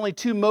fact, there's only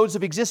two modes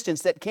of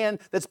existence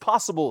that's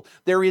possible.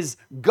 There is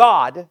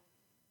God,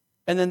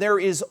 and then there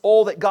is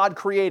all that God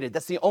created.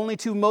 That's the only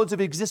two modes of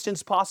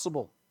existence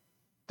possible.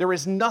 There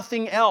is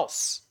nothing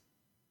else.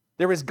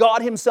 There is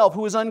God himself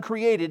who is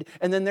uncreated,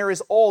 and then there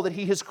is all that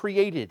he has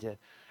created.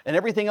 And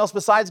everything else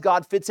besides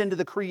God fits into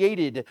the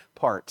created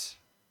part.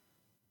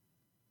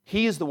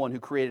 He is the one who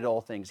created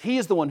all things. He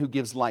is the one who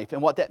gives life.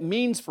 And what that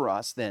means for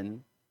us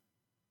then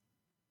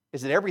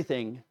is that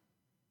everything,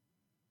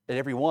 that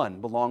everyone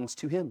belongs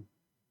to him.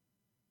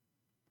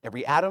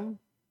 Every atom,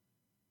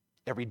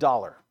 every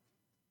dollar,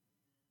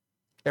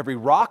 every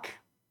rock,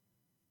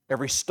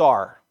 every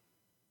star,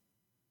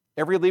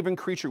 every living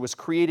creature was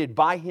created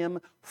by him,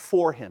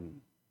 for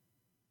him.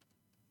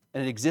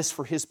 And it exists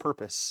for his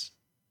purpose,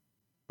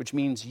 which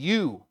means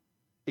you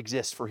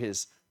exist for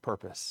his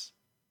purpose.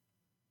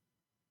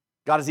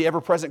 God is the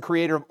ever-present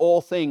creator of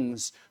all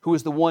things, who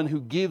is the one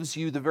who gives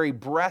you the very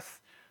breath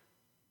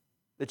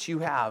that you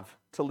have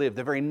to live.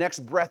 The very next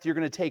breath you're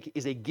going to take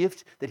is a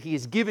gift that he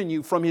has given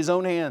you from his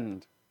own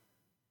hand.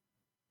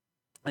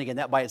 And again,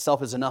 that by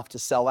itself is enough to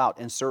sell out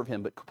and serve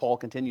him. But Paul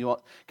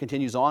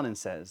continues on and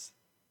says,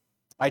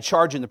 I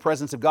charge in the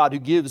presence of God who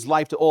gives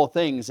life to all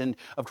things, and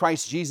of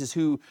Christ Jesus,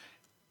 who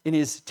in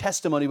his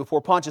testimony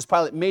before Pontius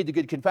Pilate made the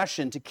good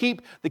confession, to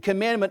keep the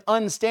commandment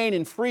unstained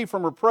and free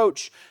from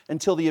reproach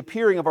until the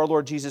appearing of our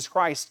Lord Jesus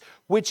Christ,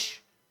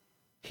 which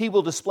he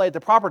will display at the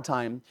proper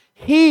time.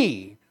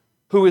 He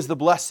who is the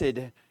blessed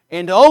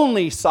and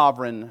only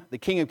sovereign, the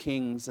King of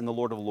kings and the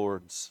Lord of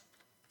lords.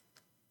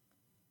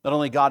 Not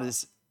only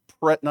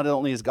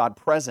is God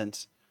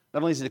present,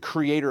 not only is he the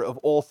creator of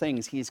all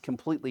things, he is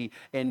completely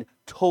and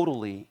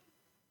totally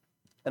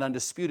and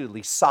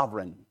undisputedly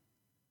sovereign.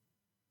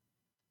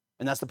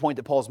 And that's the point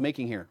that Paul's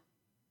making here,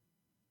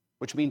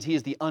 which means he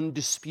is the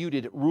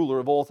undisputed ruler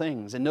of all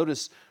things. And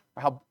notice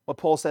what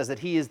Paul says, that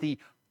he is the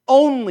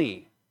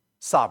only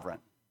sovereign.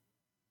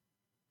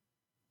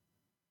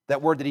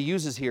 That word that he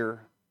uses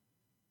here,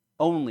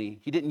 only,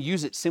 he didn't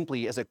use it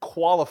simply as a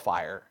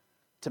qualifier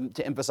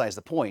to emphasize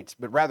the point,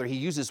 but rather he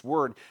uses this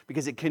word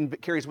because it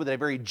carries with it a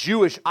very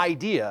Jewish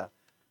idea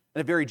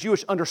and a very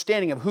Jewish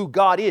understanding of who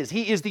God is.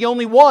 He is the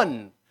only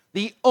one,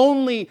 the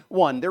only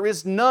one. There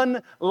is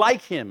none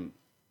like him.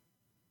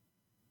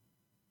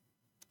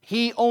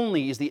 He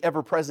only is the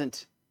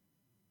ever-present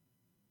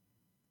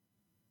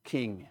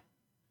King.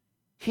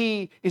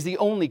 He is the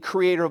only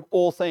creator of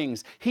all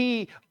things.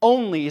 He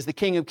only is the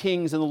King of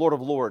kings and the Lord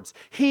of lords.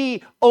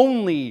 He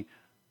only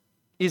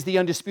is the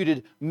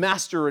undisputed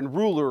master and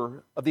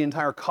ruler of the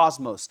entire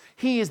cosmos.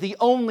 He is the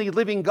only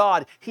living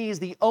God. He is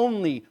the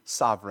only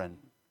sovereign.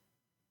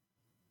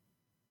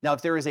 Now,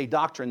 if there is a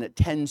doctrine that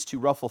tends to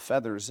ruffle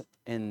feathers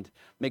and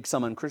make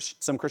some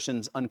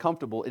Christians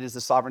uncomfortable, it is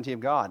the sovereignty of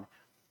God.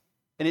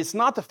 And it's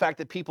not the fact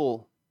that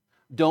people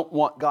don't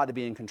want God to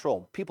be in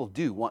control. People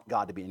do want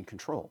God to be in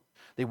control.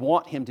 They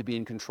want him to be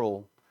in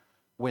control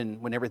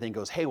when everything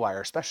goes haywire,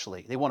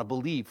 especially. They want to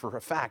believe for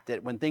a fact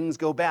that when things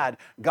go bad,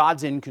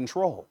 God's in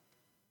control.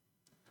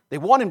 They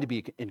want him to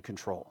be in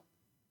control.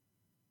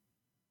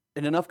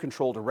 And enough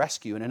control to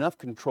rescue and enough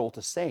control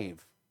to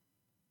save.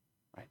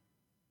 Right?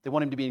 They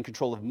want him to be in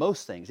control of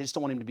most things. They just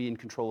don't want him to be in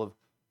control of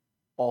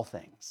all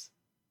things.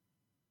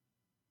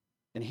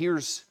 And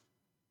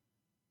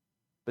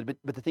but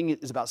the thing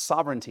is about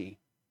sovereignty,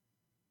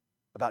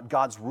 about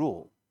God's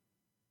rule.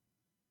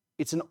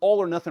 It's an all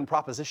or nothing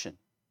proposition.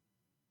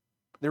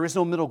 There is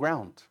no middle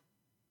ground.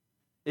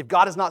 If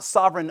God is not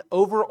sovereign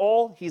over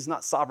all, he's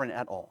not sovereign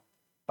at all.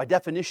 By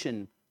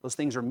definition, those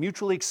things are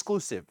mutually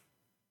exclusive.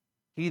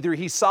 Either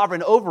he's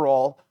sovereign over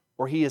all,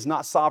 or he is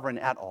not sovereign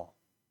at all.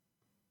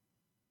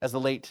 As the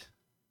late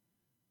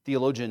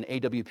theologian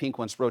A.W. Pink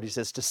once wrote, he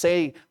says, to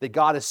say that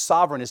God is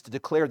sovereign is to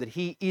declare that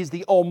he is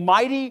the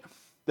Almighty,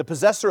 the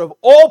possessor of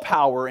all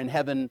power in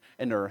heaven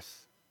and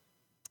earth,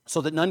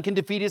 so that none can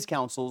defeat his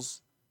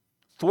counsels,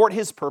 thwart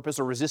his purpose,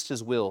 or resist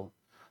his will.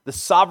 The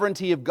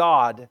sovereignty of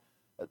God,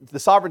 the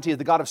sovereignty of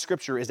the God of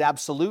Scripture is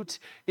absolute,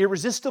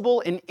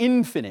 irresistible, and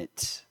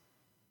infinite.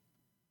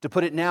 To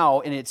put it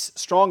now in its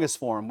strongest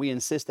form, we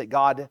insist that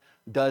God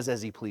does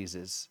as he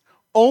pleases,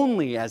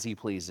 only as he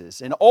pleases,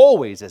 and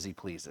always as he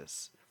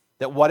pleases.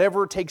 That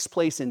whatever takes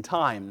place in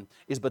time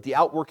is but the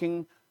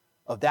outworking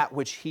of that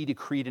which he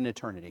decreed in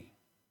eternity.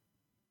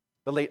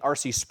 The late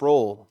R.C.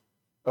 Sproul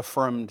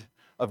affirmed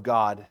of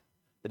God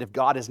that if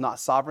God is not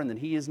sovereign, then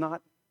he is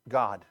not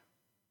God.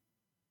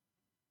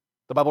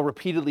 The Bible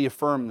repeatedly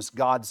affirms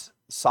God's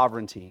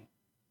sovereignty,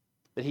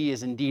 that he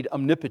is indeed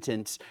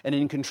omnipotent and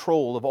in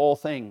control of all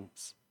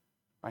things.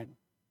 Right?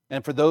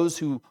 And for those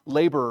who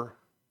labor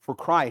for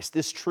Christ,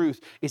 this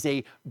truth is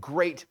a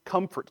great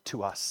comfort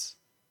to us.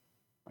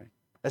 Right?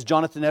 As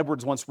Jonathan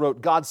Edwards once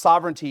wrote, God's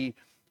sovereignty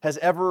has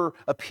ever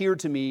appeared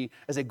to me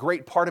as a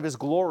great part of his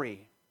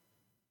glory.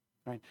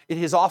 Right? It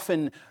has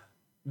often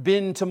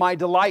been to my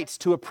delight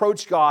to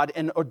approach God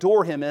and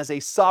adore him as a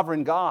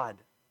sovereign God.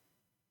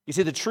 You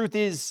see, the truth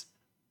is,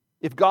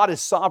 if God is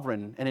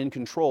sovereign and in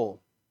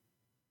control,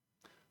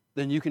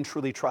 then you can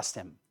truly trust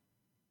him.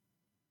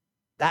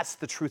 That's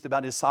the truth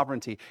about his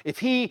sovereignty. If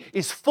he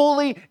is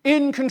fully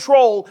in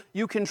control,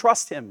 you can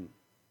trust him.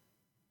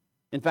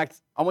 In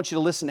fact, I want you to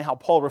listen to how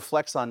Paul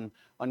reflects on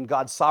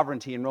God's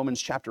sovereignty in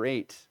Romans chapter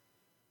 8.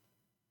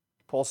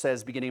 Paul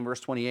says, beginning in verse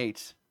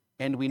 28,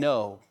 and we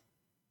know,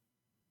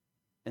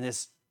 and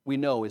this we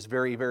know is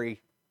very,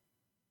 very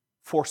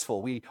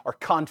forceful. We are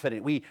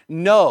confident. We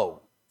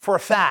know for a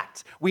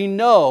fact. We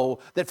know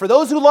that for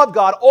those who love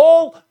God,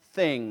 all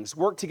things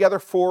work together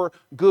for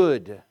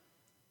good,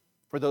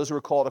 for those who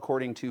are called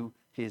according to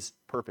his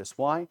purpose.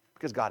 Why?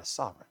 Because God is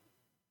sovereign.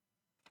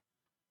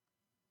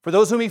 For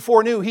those whom he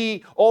foreknew,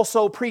 he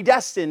also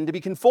predestined to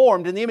be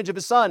conformed in the image of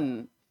his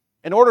Son,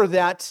 in order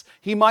that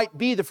he might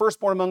be the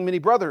firstborn among many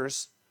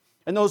brothers.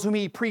 And those whom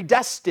he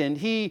predestined,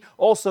 he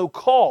also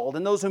called.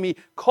 And those whom he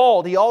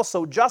called, he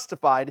also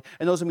justified.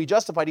 And those whom he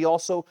justified, he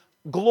also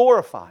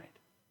glorified.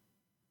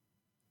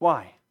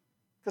 Why?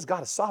 Because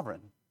God is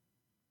sovereign.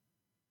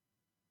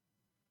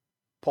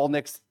 Paul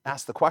next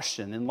asks the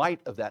question, in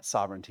light of that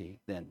sovereignty,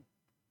 then,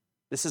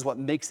 this is what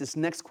makes this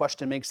next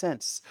question make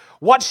sense.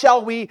 What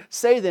shall we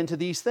say then to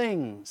these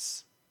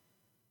things?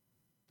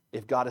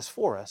 If God is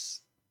for us,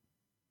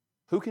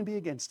 who can be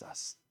against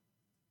us?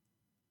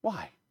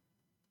 Why?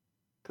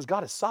 Because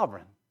God is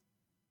sovereign.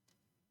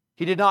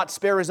 He did not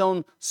spare his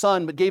own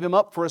Son, but gave him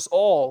up for us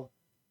all.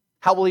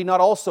 How will he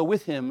not also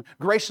with him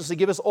graciously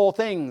give us all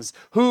things?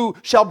 Who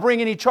shall bring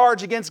any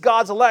charge against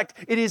God's elect?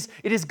 It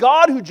is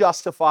God who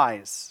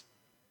justifies.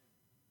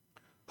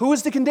 Who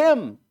is to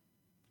condemn?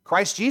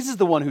 Christ Jesus,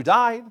 the one who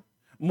died.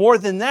 More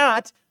than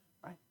that,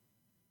 right?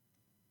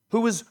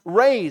 Who was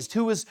raised,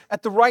 who is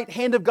at the right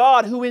hand of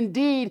God, who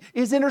indeed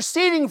is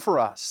interceding for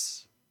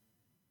us.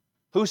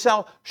 Who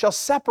shall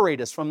separate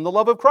us from the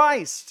love of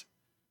Christ?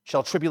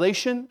 Shall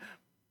tribulation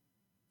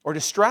or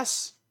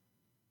distress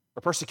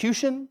or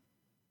persecution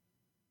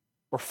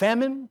or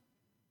famine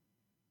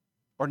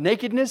or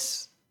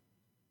nakedness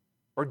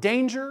or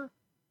danger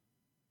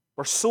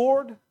or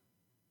sword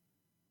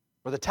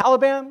or the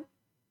Taliban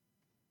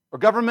or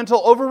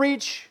governmental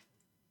overreach?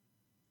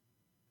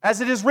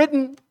 As it is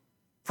written,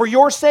 for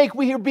your sake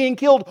we are being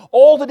killed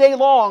all the day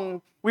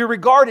long. We are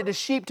regarded as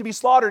sheep to be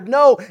slaughtered.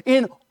 No,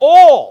 in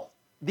all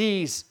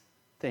these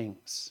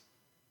things,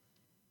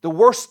 the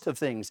worst of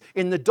things,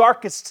 in the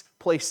darkest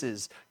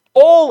places,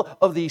 all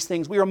of these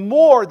things, we are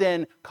more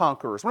than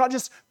conquerors. We're not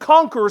just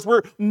conquerors,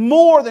 we're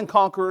more than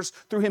conquerors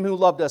through him who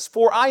loved us.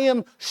 For I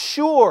am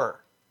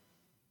sure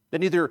that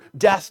neither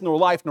death, nor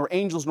life, nor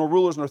angels, nor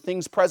rulers, nor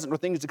things present, nor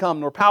things to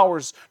come, nor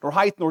powers, nor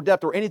height, nor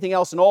depth, or anything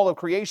else in all of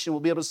creation will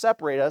be able to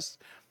separate us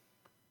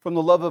from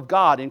the love of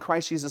God in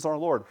Christ Jesus our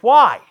Lord.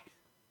 Why?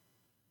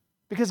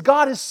 Because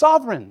God is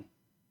sovereign.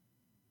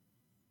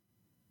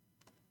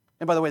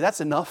 And by the way, that's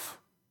enough,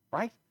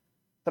 right?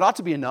 That ought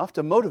to be enough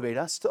to motivate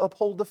us to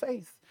uphold the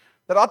faith.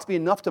 That ought to be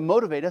enough to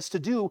motivate us to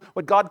do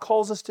what God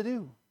calls us to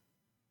do.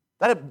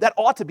 That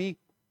ought to be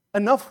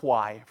enough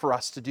why for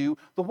us to do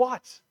the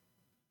what.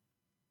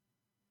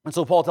 And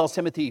so Paul tells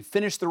Timothy,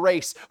 finish the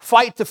race,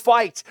 fight the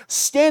fight,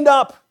 stand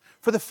up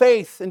for the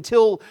faith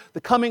until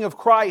the coming of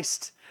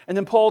Christ. And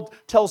then Paul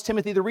tells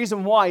Timothy the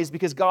reason why is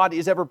because God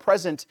is ever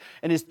present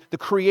and is the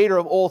creator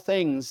of all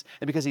things,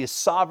 and because he is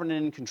sovereign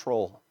and in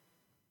control.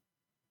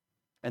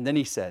 And then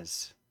he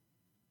says,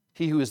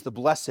 he who is the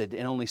blessed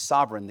and only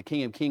sovereign, the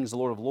King of kings, the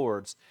Lord of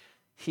lords,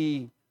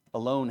 he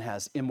alone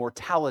has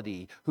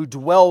immortality, who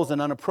dwells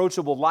in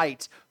unapproachable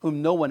light,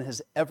 whom no one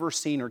has ever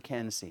seen or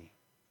can see.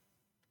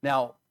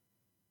 Now,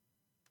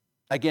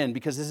 again,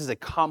 because this is a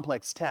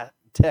complex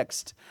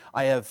text,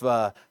 I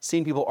have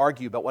seen people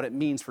argue about what it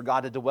means for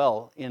God to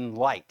dwell in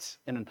light,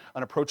 in an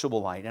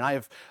unapproachable light. And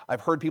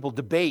I've heard people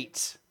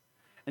debate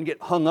and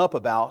get hung up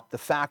about the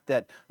fact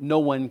that no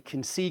one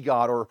can see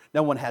God or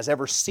no one has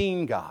ever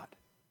seen God.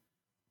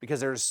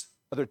 Because there's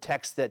other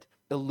texts that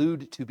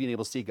allude to being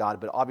able to see God,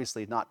 but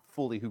obviously not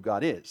fully who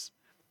God is.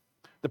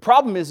 The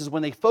problem is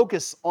when they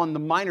focus on the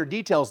minor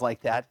details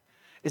like that,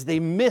 is they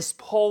miss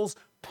Paul's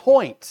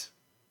point.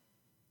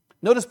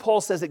 Notice Paul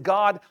says that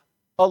God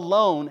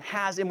alone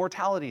has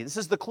immortality. This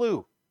is the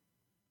clue.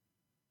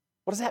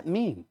 What does that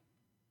mean?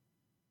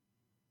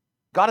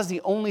 God is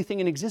the only thing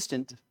in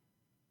existence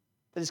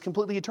that is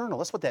completely eternal.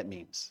 That's what that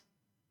means.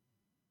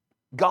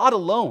 God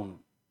alone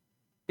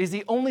is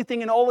the only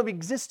thing in all of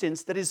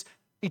existence that is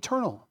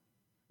eternal.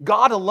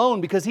 God alone,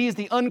 because he is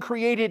the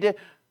uncreated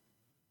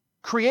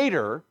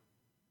creator,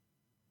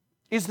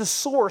 is the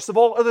source of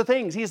all other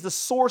things. He is the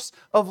source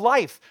of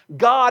life.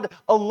 God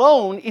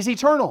alone is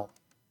eternal.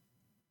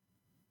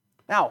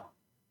 Now,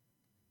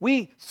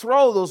 we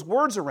throw those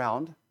words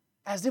around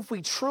as if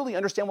we truly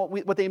understand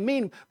what they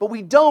mean, but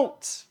we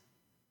don't.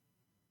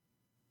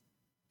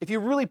 If you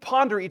really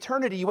ponder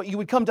eternity, what you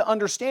would come to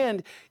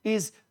understand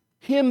is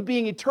him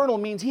being eternal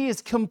means he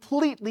is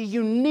completely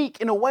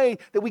unique in a way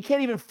that we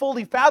can't even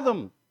fully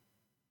fathom.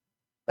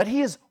 That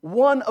he is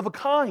one of a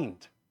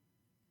kind.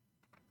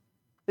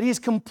 That he is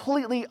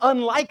completely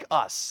unlike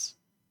us.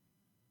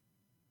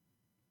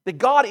 That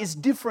God is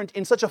different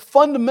in such a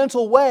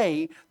fundamental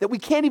way that we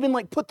can't even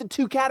put the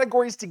two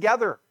categories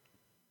together.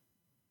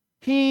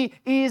 He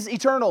is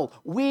eternal.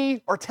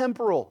 We are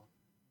temporal.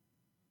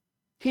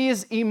 He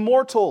is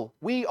immortal.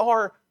 We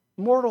are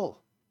mortal.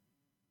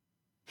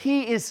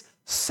 He is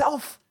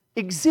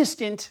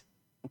self-existent.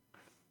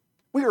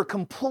 We are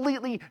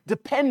completely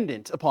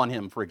dependent upon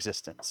him for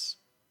existence.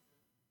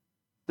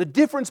 The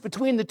difference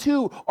between the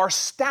two are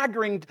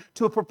staggering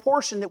to a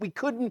proportion that we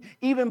couldn't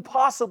even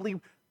possibly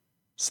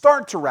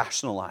start to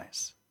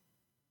rationalize.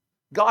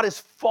 God is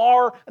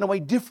far and away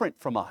different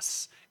from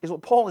us, is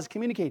what Paul is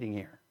communicating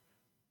here.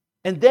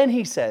 And then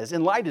he says,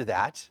 in light of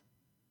that,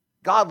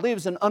 God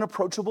lives in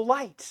unapproachable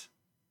light.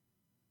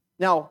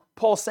 Now,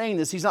 Paul's saying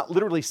this, he's not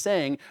literally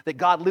saying that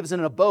God lives in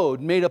an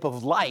abode made up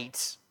of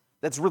light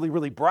that's really,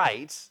 really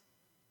bright.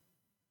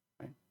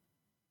 Right?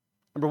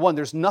 Number one,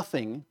 there's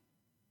nothing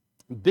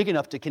big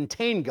enough to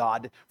contain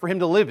God for him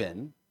to live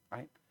in,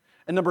 right?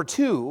 And number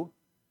two,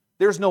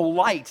 there's no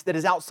light that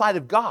is outside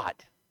of God.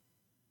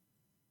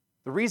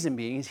 The reason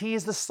being is he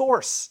is the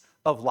source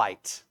of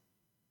light.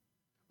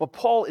 What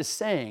Paul is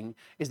saying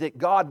is that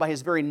God, by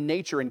his very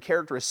nature and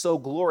character, is so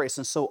glorious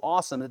and so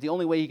awesome that the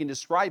only way you can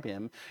describe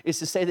him is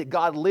to say that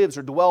God lives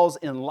or dwells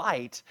in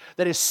light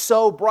that is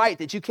so bright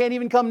that you can't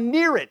even come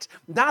near it.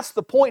 That's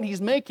the point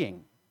he's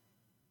making.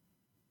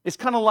 It's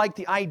kind of like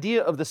the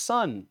idea of the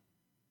sun.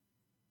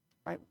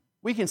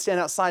 We can stand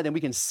outside and we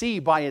can see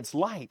by its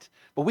light,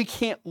 but we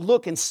can't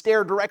look and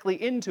stare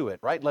directly into it,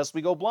 right? Lest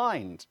we go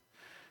blind.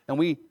 And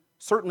we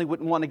certainly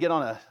wouldn't want to get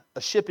on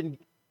a ship and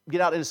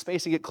get out into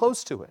space and get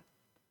close to it.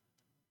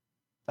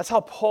 That's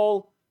how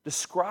Paul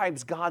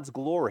describes God's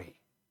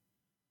glory.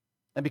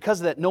 And because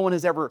of that, no one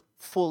has ever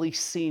fully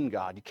seen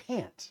God. You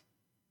can't.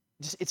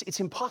 It's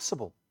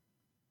impossible.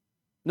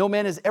 No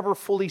man has ever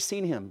fully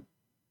seen him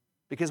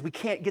because we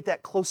can't get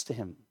that close to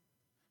him.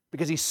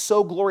 Because he's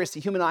so glorious, the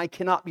human eye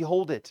cannot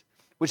behold it.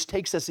 Which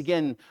takes us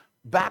again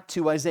back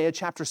to Isaiah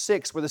chapter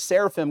 6, where the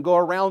seraphim go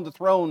around the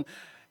throne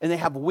and they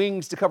have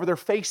wings to cover their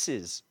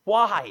faces.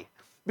 Why?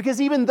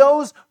 Because even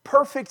those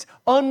perfect,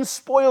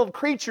 unspoiled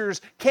creatures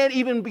can't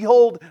even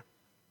behold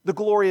the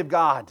glory of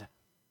God.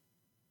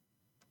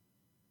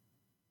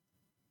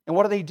 And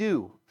what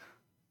do?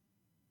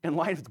 In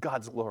light of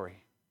God's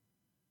glory,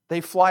 they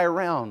fly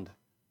around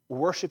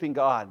worshiping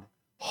God.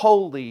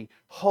 Holy,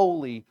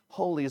 holy,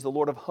 holy is the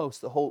Lord of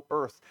hosts. The whole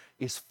earth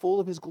is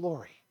full of his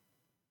glory.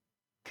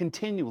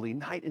 Continually,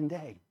 night and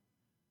day.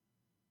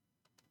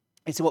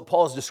 And see what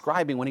Paul is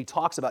describing when he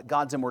talks about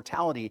God's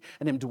immortality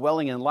and him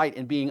dwelling in light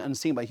and being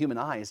unseen by human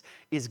eyes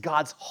is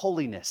God's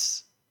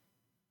holiness.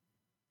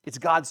 It's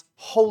God's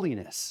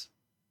holiness.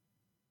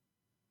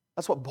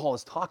 That's what Paul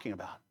is talking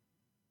about.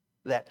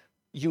 That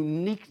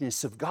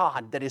uniqueness of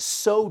God that is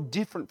so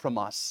different from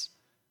us,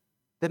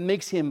 that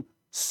makes him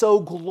so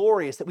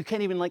glorious that we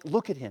can't even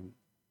look at him.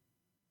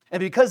 And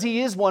because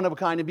he is one of a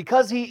kind, and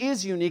because he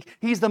is unique,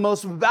 he's the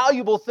most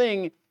valuable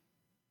thing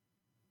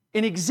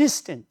in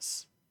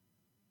existence.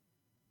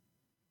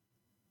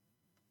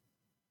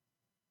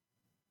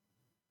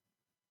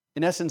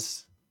 In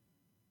essence,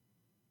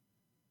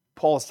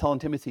 Paul is telling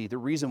Timothy, the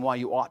reason why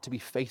you ought to be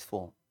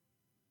faithful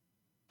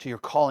to your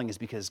calling is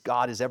because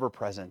God is ever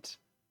present.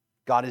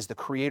 God is the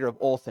creator of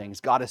all things.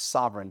 God is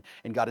sovereign,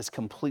 and God is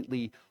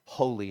completely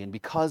holy. And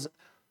because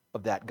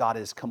of that, God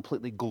is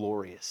completely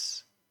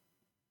glorious.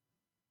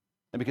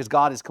 And because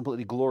God is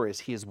completely glorious,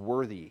 he is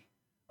worthy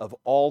of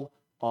all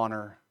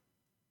honor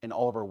and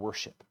all of our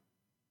worship.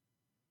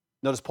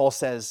 Notice Paul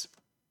says,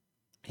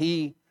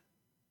 he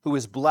who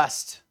is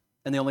blessed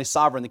and the only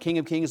sovereign, the King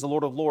of kings, the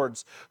Lord of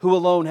lords, who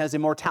alone has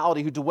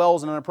immortality, who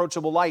dwells in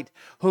unapproachable light,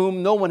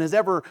 whom no one has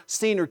ever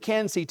seen or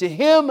can see, to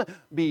him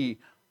be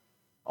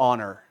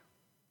honor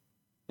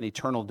and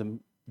eternal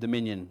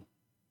dominion.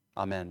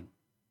 Amen.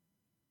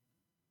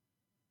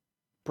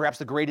 Perhaps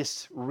the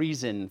greatest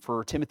reason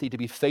for Timothy to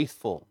be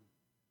faithful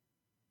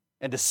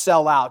and to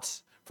sell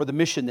out for the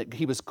mission that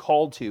he was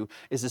called to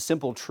is the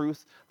simple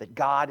truth that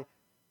God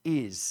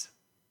is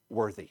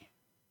worthy.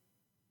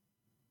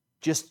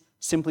 Just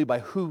simply by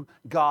who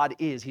God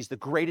is. He's the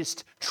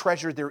greatest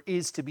treasure there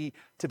is to be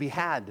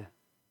had.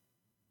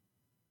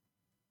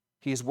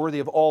 He is worthy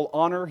of all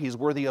honor. He is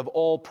worthy of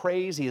all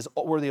praise. He is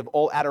worthy of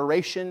all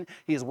adoration.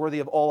 He is worthy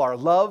of all our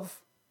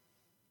love.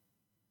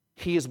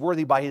 He is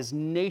worthy by his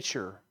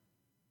nature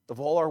of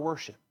all our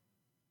worship.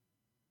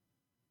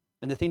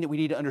 And the thing that we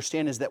need to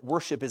understand is that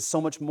worship is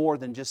so much more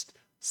than just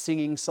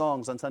singing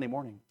songs on Sunday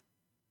morning.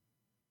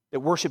 That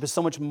worship is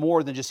so much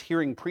more than just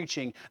hearing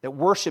preaching. That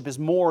worship is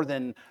more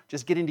than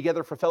just getting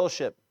together for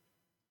fellowship.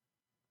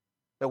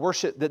 That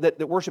worship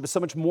is so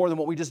much more than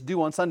what we just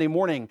do on Sunday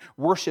morning.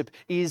 Worship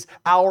is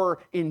our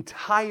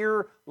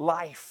entire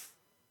life.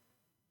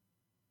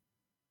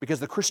 Because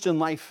the Christian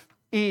life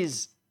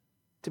is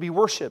to be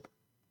worship.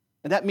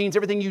 And that means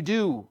everything you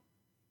do,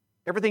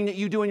 everything that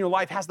you do in your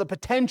life has the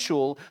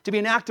potential to be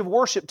an act of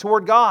worship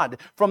toward God.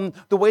 From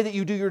the way that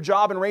you do your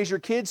job and raise your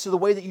kids to the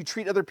way that you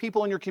treat other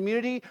people in your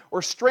community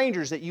or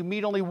strangers that you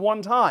meet only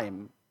one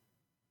time.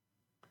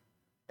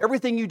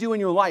 Everything you do in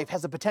your life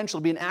has the potential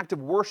to be an act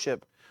of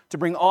worship to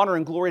bring honor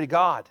and glory to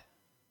God.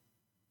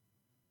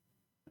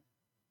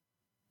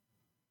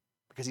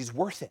 because he's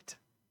worth it.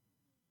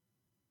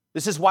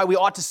 This is why we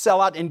ought to sell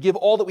out and give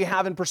all that we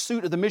have in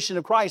pursuit of the mission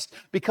of Christ,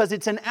 because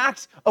it's an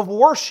act of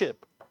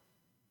worship.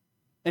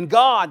 And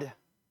God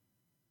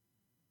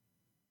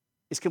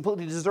is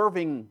completely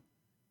deserving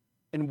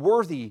and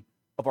worthy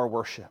of our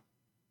worship.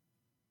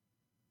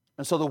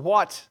 And so the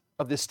what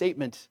of this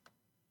statement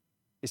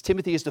is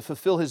Timothy is to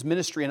fulfill his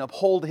ministry and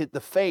uphold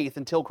the faith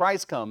until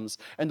Christ comes.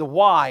 And the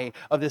why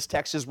of this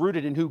text is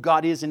rooted in who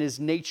God is in his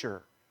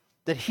nature.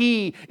 That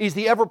he is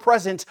the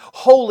ever-present,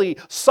 holy,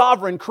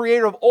 sovereign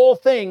creator of all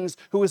things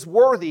who is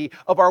worthy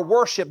of our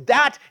worship.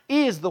 That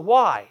is the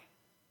why.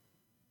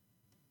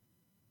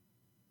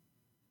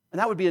 And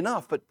that would be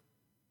enough, but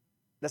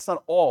that's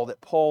not all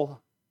that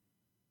Paul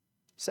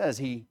says.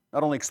 He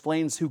not only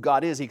explains who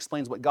God is, he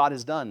explains what God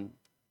has done.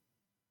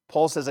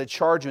 Paul says, I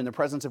charge you in the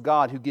presence of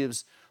God who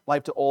gives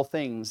life to all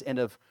things and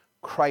of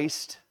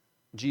Christ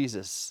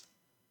Jesus.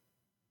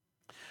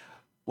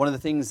 One of the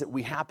things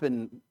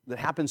that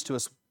happens to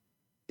us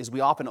is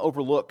we often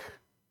overlook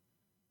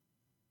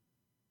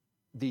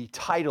the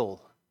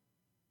title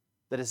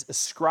that is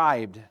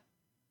ascribed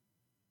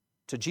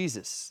to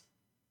Jesus.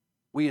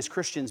 We as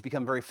Christians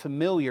become very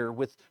familiar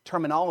with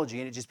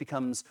terminology,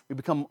 and we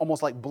become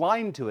almost like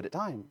blind to it at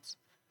times.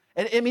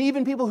 And I mean,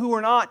 even people who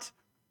are not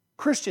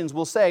Christians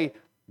will say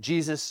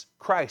Jesus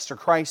Christ or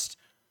Christ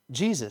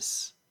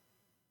Jesus,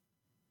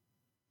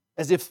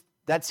 as if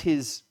that's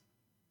his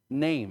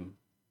name.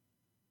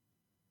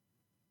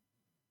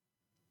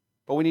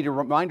 What we need to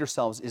remind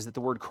ourselves is that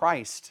the word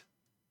Christ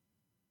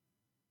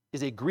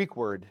is a Greek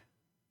word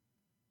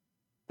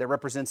that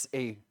represents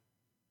a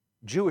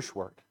Jewish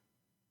word.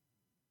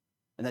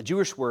 And that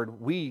Jewish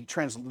word we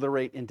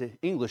transliterate into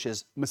English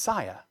as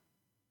Messiah.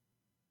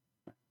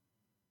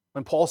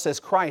 When Paul says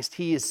Christ,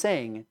 he is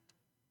saying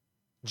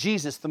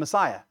Jesus the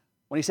Messiah.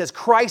 When he says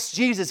Christ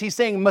Jesus, he's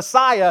saying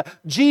Messiah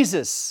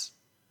Jesus.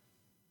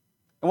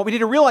 And what we need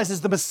to realize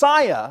is the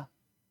Messiah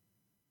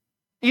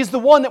is the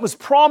one that was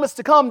promised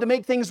to come to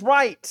make things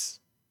right.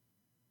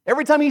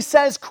 Every time he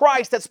says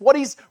Christ, that's what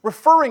he's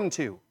referring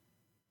to.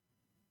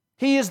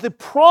 He is the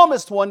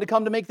promised one to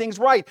come to make things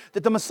right.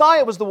 That the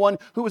Messiah was the one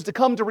who was to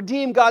come to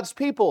redeem God's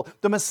people.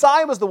 The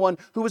Messiah was the one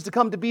who was to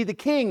come to be the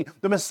king.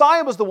 The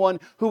Messiah was the one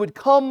who would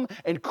come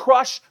and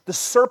crush the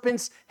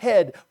serpent's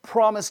head,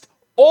 promised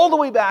all the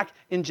way back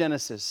in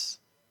Genesis.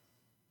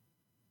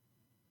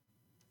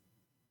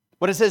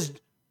 When it says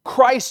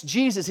Christ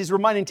Jesus, he's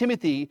reminding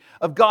Timothy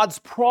of God's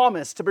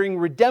promise to bring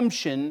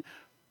redemption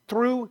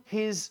through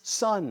his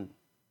Son.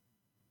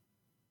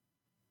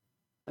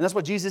 And that's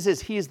what Jesus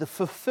is. He is the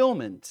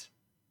fulfillment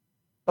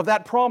of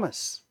that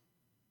promise.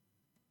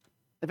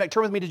 In fact,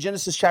 turn with me to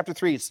Genesis chapter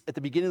 3. It's at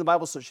the beginning of the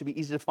Bible, so it should be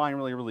easy to find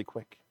really, really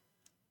quick.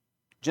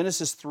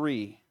 Genesis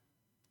 3.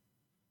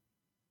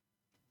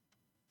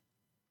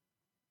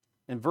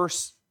 In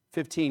verse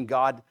 15,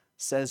 God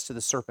says to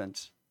the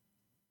serpent,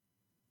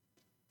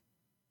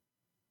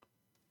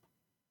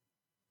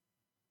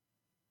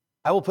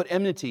 I will put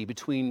enmity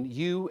between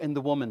you and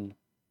the woman,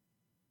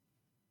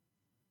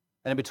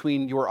 and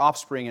between your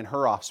offspring and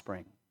her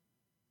offspring.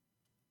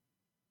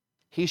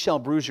 He shall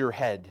bruise your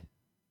head,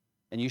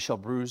 and you shall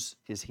bruise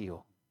his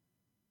heel.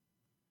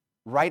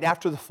 Right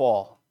after the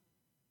fall,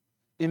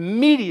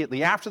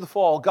 immediately after the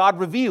fall, God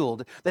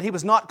revealed that he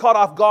was not caught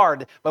off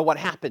guard by what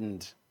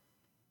happened.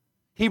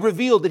 He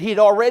revealed that he had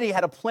already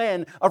had a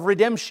plan of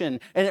redemption,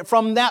 and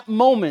from that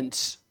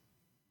moment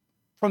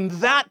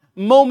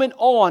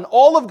on,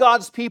 all of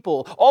God's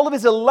people, all of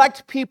his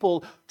elect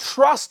people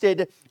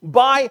trusted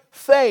by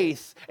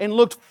faith and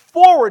looked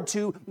forward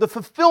to the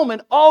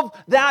fulfillment of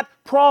that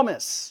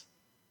promise.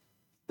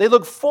 They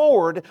looked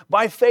forward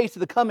by faith to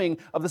the coming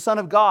of the Son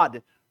of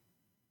God,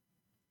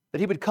 that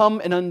he would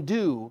come and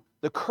undo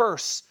the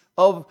curse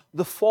of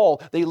the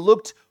fall. They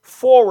looked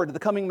forward to the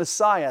coming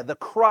Messiah, the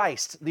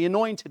Christ, the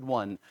anointed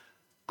one,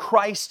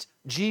 Christ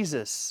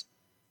Jesus,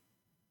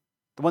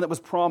 the one that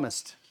was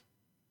promised.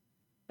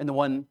 And the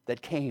one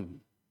that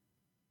came.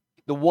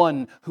 The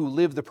one who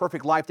lived the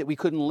perfect life that we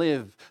couldn't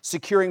live,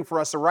 securing for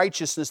us a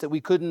righteousness that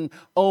we couldn't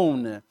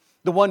own.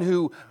 The one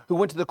who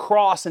went to the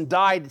cross and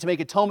died to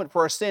make atonement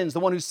for our sins. The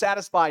one who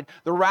satisfied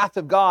the wrath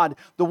of God.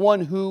 The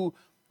one who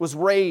was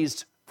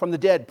raised from the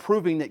dead,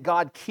 proving that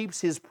God keeps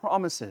his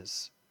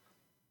promises.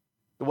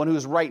 The one who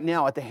is right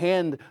now at the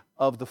hand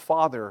of the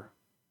Father,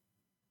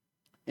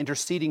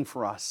 interceding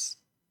for us,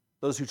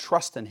 those who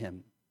trust in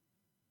him.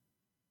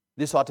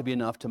 This ought to be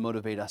enough to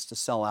motivate us to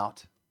sell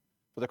out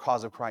for the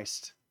cause of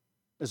Christ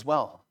as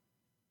well.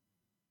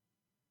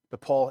 But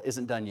Paul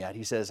isn't done yet.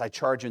 He says, I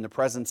charge you in the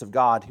presence of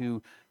God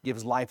who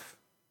gives life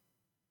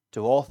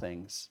to all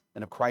things,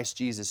 and of Christ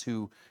Jesus,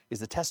 who is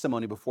the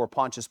testimony before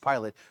Pontius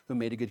Pilate, who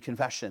made a good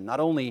confession.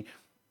 Not only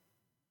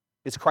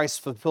is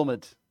Christ the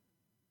fulfillment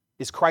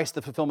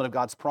of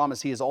God's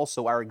promise, he is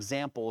also our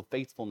example of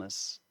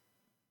faithfulness.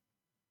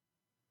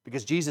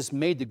 Because Jesus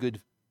made the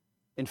good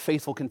and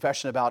faithful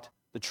confession about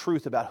the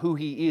truth about who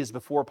he is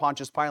before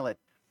Pontius Pilate.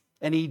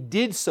 And he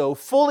did so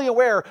fully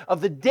aware of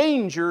the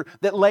danger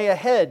that lay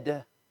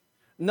ahead.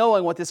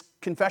 knowing what this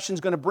confession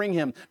is going to bring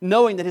him,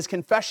 knowing that his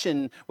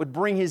confession would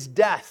bring his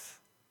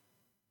death.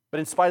 But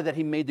in spite of that,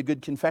 he made the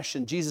good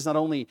confession. Jesus not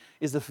only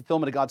is the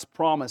fulfillment of God's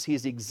promise, he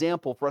is the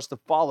example for us to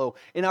follow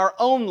in our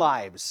own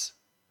lives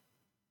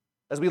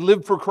as we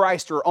live for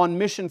Christ or on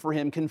mission for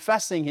him,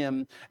 confessing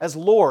him as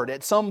Lord.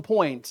 At some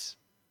point,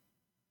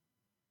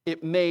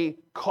 it may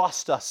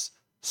cost us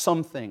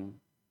something.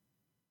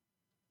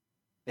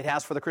 It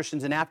has for the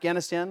Christians in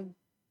Afghanistan.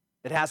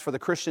 It has for the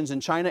Christians in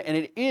China, and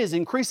it is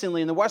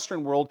increasingly in the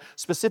Western world,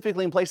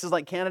 specifically in places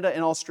like Canada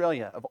and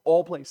Australia, of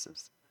all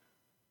places.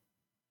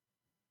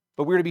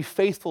 But we're to be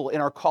faithful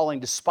in our calling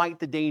despite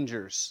the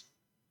dangers,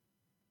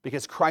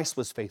 because Christ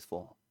was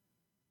faithful.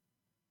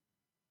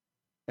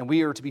 And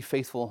we are to be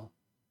faithful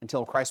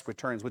until Christ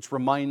returns, which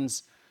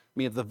reminds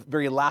me of the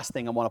very last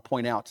thing I want to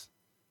point out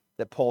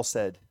that Paul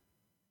said,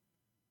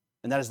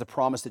 and that is the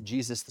promise that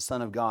Jesus, the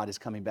Son of God, is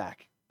coming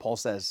back. Paul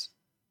says,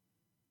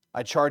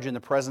 I charge in the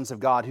presence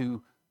of God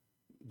who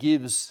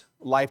gives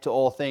life to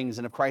all things,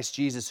 and of Christ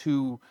Jesus,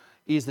 who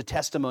is the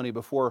testimony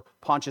before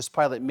Pontius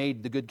Pilate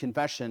made the good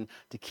confession,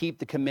 to keep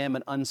the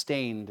commandment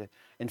unstained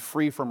and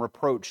free from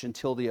reproach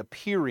until the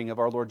appearing of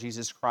our Lord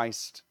Jesus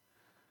Christ,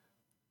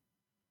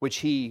 which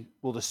he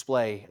will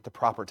display at the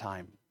proper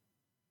time.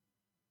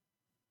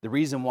 The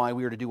reason why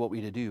we are to do what we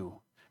are to do,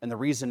 and the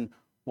reason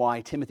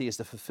why Timothy is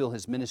to fulfill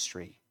his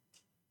ministry,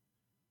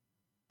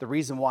 the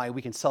reason why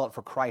we can sell it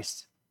for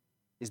Christ,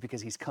 is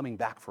because he's coming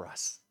back for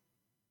us.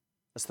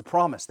 That's the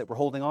promise that we're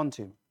holding on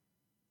to.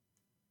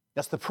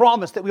 That's the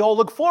promise that we all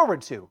look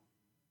forward to.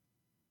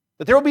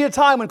 That there will be a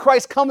time when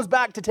Christ comes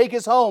back to take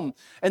us home,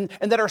 and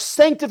that our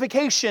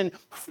sanctification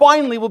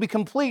finally will be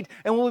complete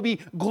and will be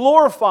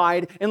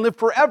glorified and live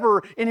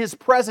forever in his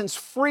presence,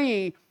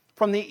 free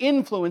from the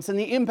influence and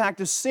the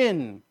impact of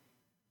sin.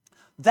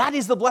 That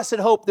is the blessed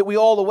hope that we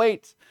all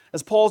await.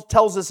 As Paul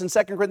tells us in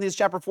 2 Corinthians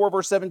chapter 4,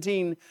 verse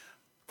 17,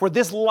 for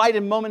this light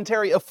and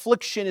momentary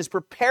affliction is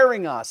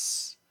preparing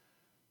us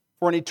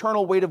for an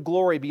eternal weight of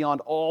glory beyond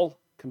all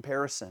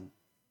comparison.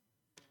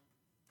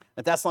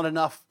 If that's not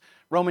enough,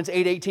 Romans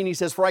 8:18, he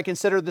says, for I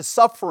consider the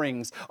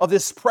sufferings of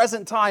this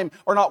present time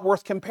are not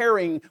worth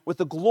comparing with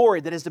the glory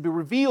that is to be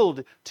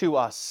revealed to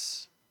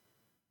us.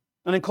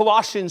 And in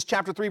Colossians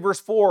chapter 3, verse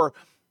 4,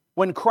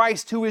 when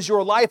Christ, who is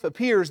your life,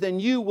 appears, then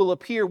you will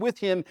appear with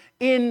him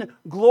in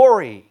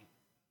glory.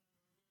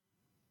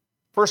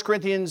 1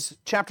 Corinthians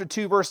chapter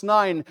 2, verse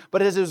 9,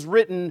 but as it is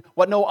written,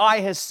 what no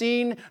eye has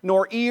seen,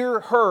 nor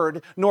ear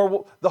heard,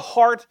 nor the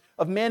heart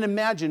of man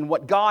imagined,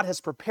 what God has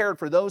prepared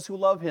for those who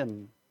love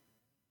him.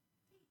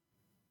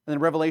 And then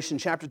Revelation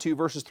chapter 2,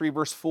 verses 3,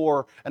 verse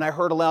 4, and I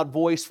heard a loud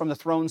voice from the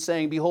throne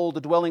saying, behold,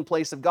 the dwelling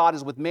place of God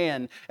is with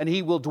man, and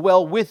he will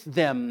dwell with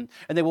them,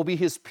 and they will be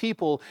his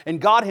people,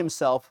 and God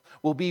himself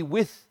will be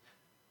with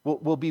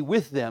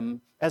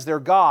them as their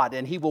God,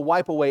 and he will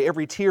wipe away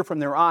every tear from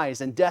their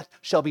eyes, and death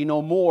shall be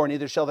no more,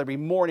 neither shall there be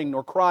mourning,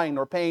 nor crying,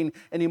 nor pain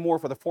anymore,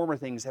 for the former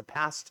things have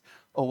passed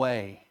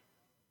away.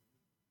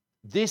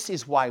 This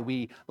is why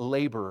we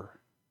labor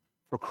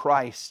for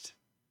Christ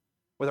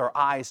with our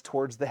eyes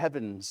towards the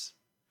heavens.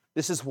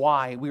 This is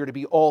why we are to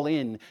be all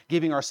in,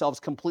 giving ourselves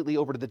completely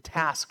over to the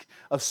task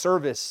of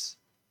service.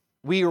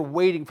 We are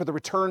waiting for the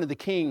return of the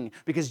King,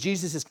 because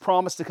Jesus has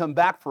promised to come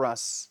back for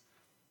us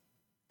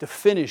to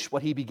finish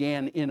what he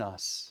began in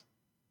us.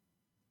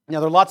 Now,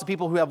 there are lots of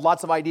people who have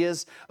lots of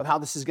ideas of how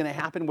this is going to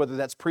happen, whether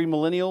that's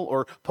premillennial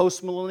or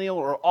postmillennial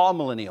or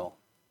amillennial.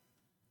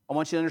 I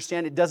want you to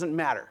understand it doesn't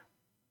matter.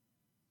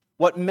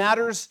 What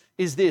matters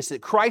is this,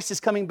 that Christ is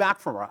coming back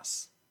for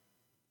us.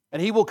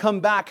 And he will come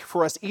back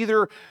for us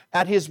either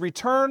at his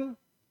return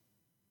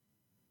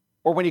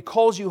or when he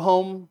calls you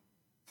home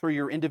through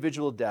your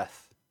individual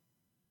death.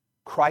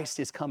 Christ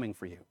is coming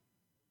for you.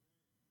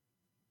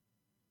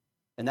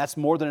 And that's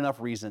more than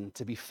enough reason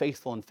to be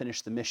faithful and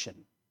finish the mission.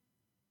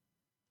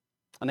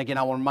 And again,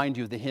 I will remind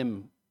you of the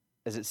hymn,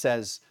 as it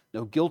says,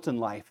 no guilt in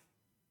life,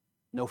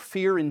 no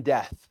fear in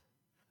death.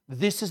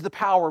 This is the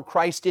power of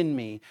Christ in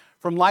me.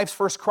 From life's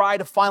first cry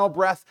to final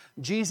breath,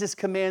 Jesus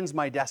commands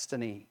my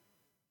destiny.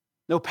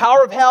 No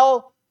power of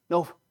hell,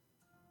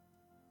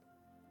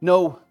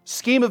 no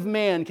scheme of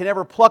man can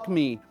ever pluck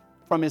me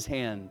from his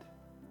hand.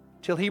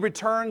 Till he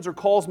returns or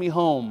calls me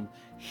home,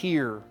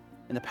 here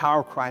in the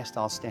power of Christ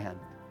I'll stand.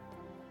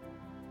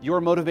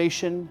 Your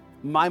motivation,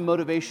 my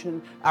motivation,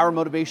 our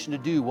motivation to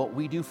do what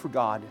we do for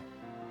God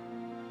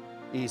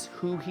is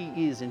who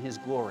he is in his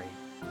glory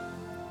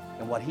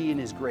and what he in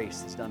his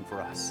grace has done for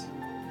us.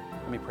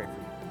 Let me pray for you.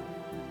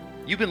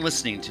 You've been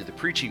listening to the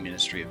preaching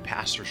ministry of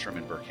Pastor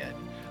Sherman Burkhead,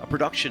 a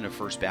production of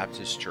First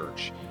Baptist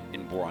Church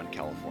in Boron,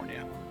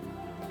 California.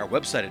 Our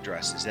website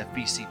address is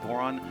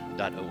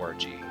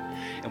fbcboron.org.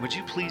 And would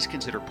you please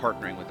consider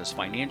partnering with us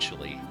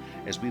financially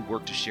as we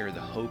work to share the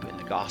hope and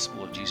the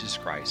gospel of Jesus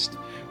Christ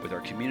with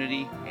our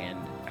community and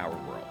our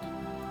world.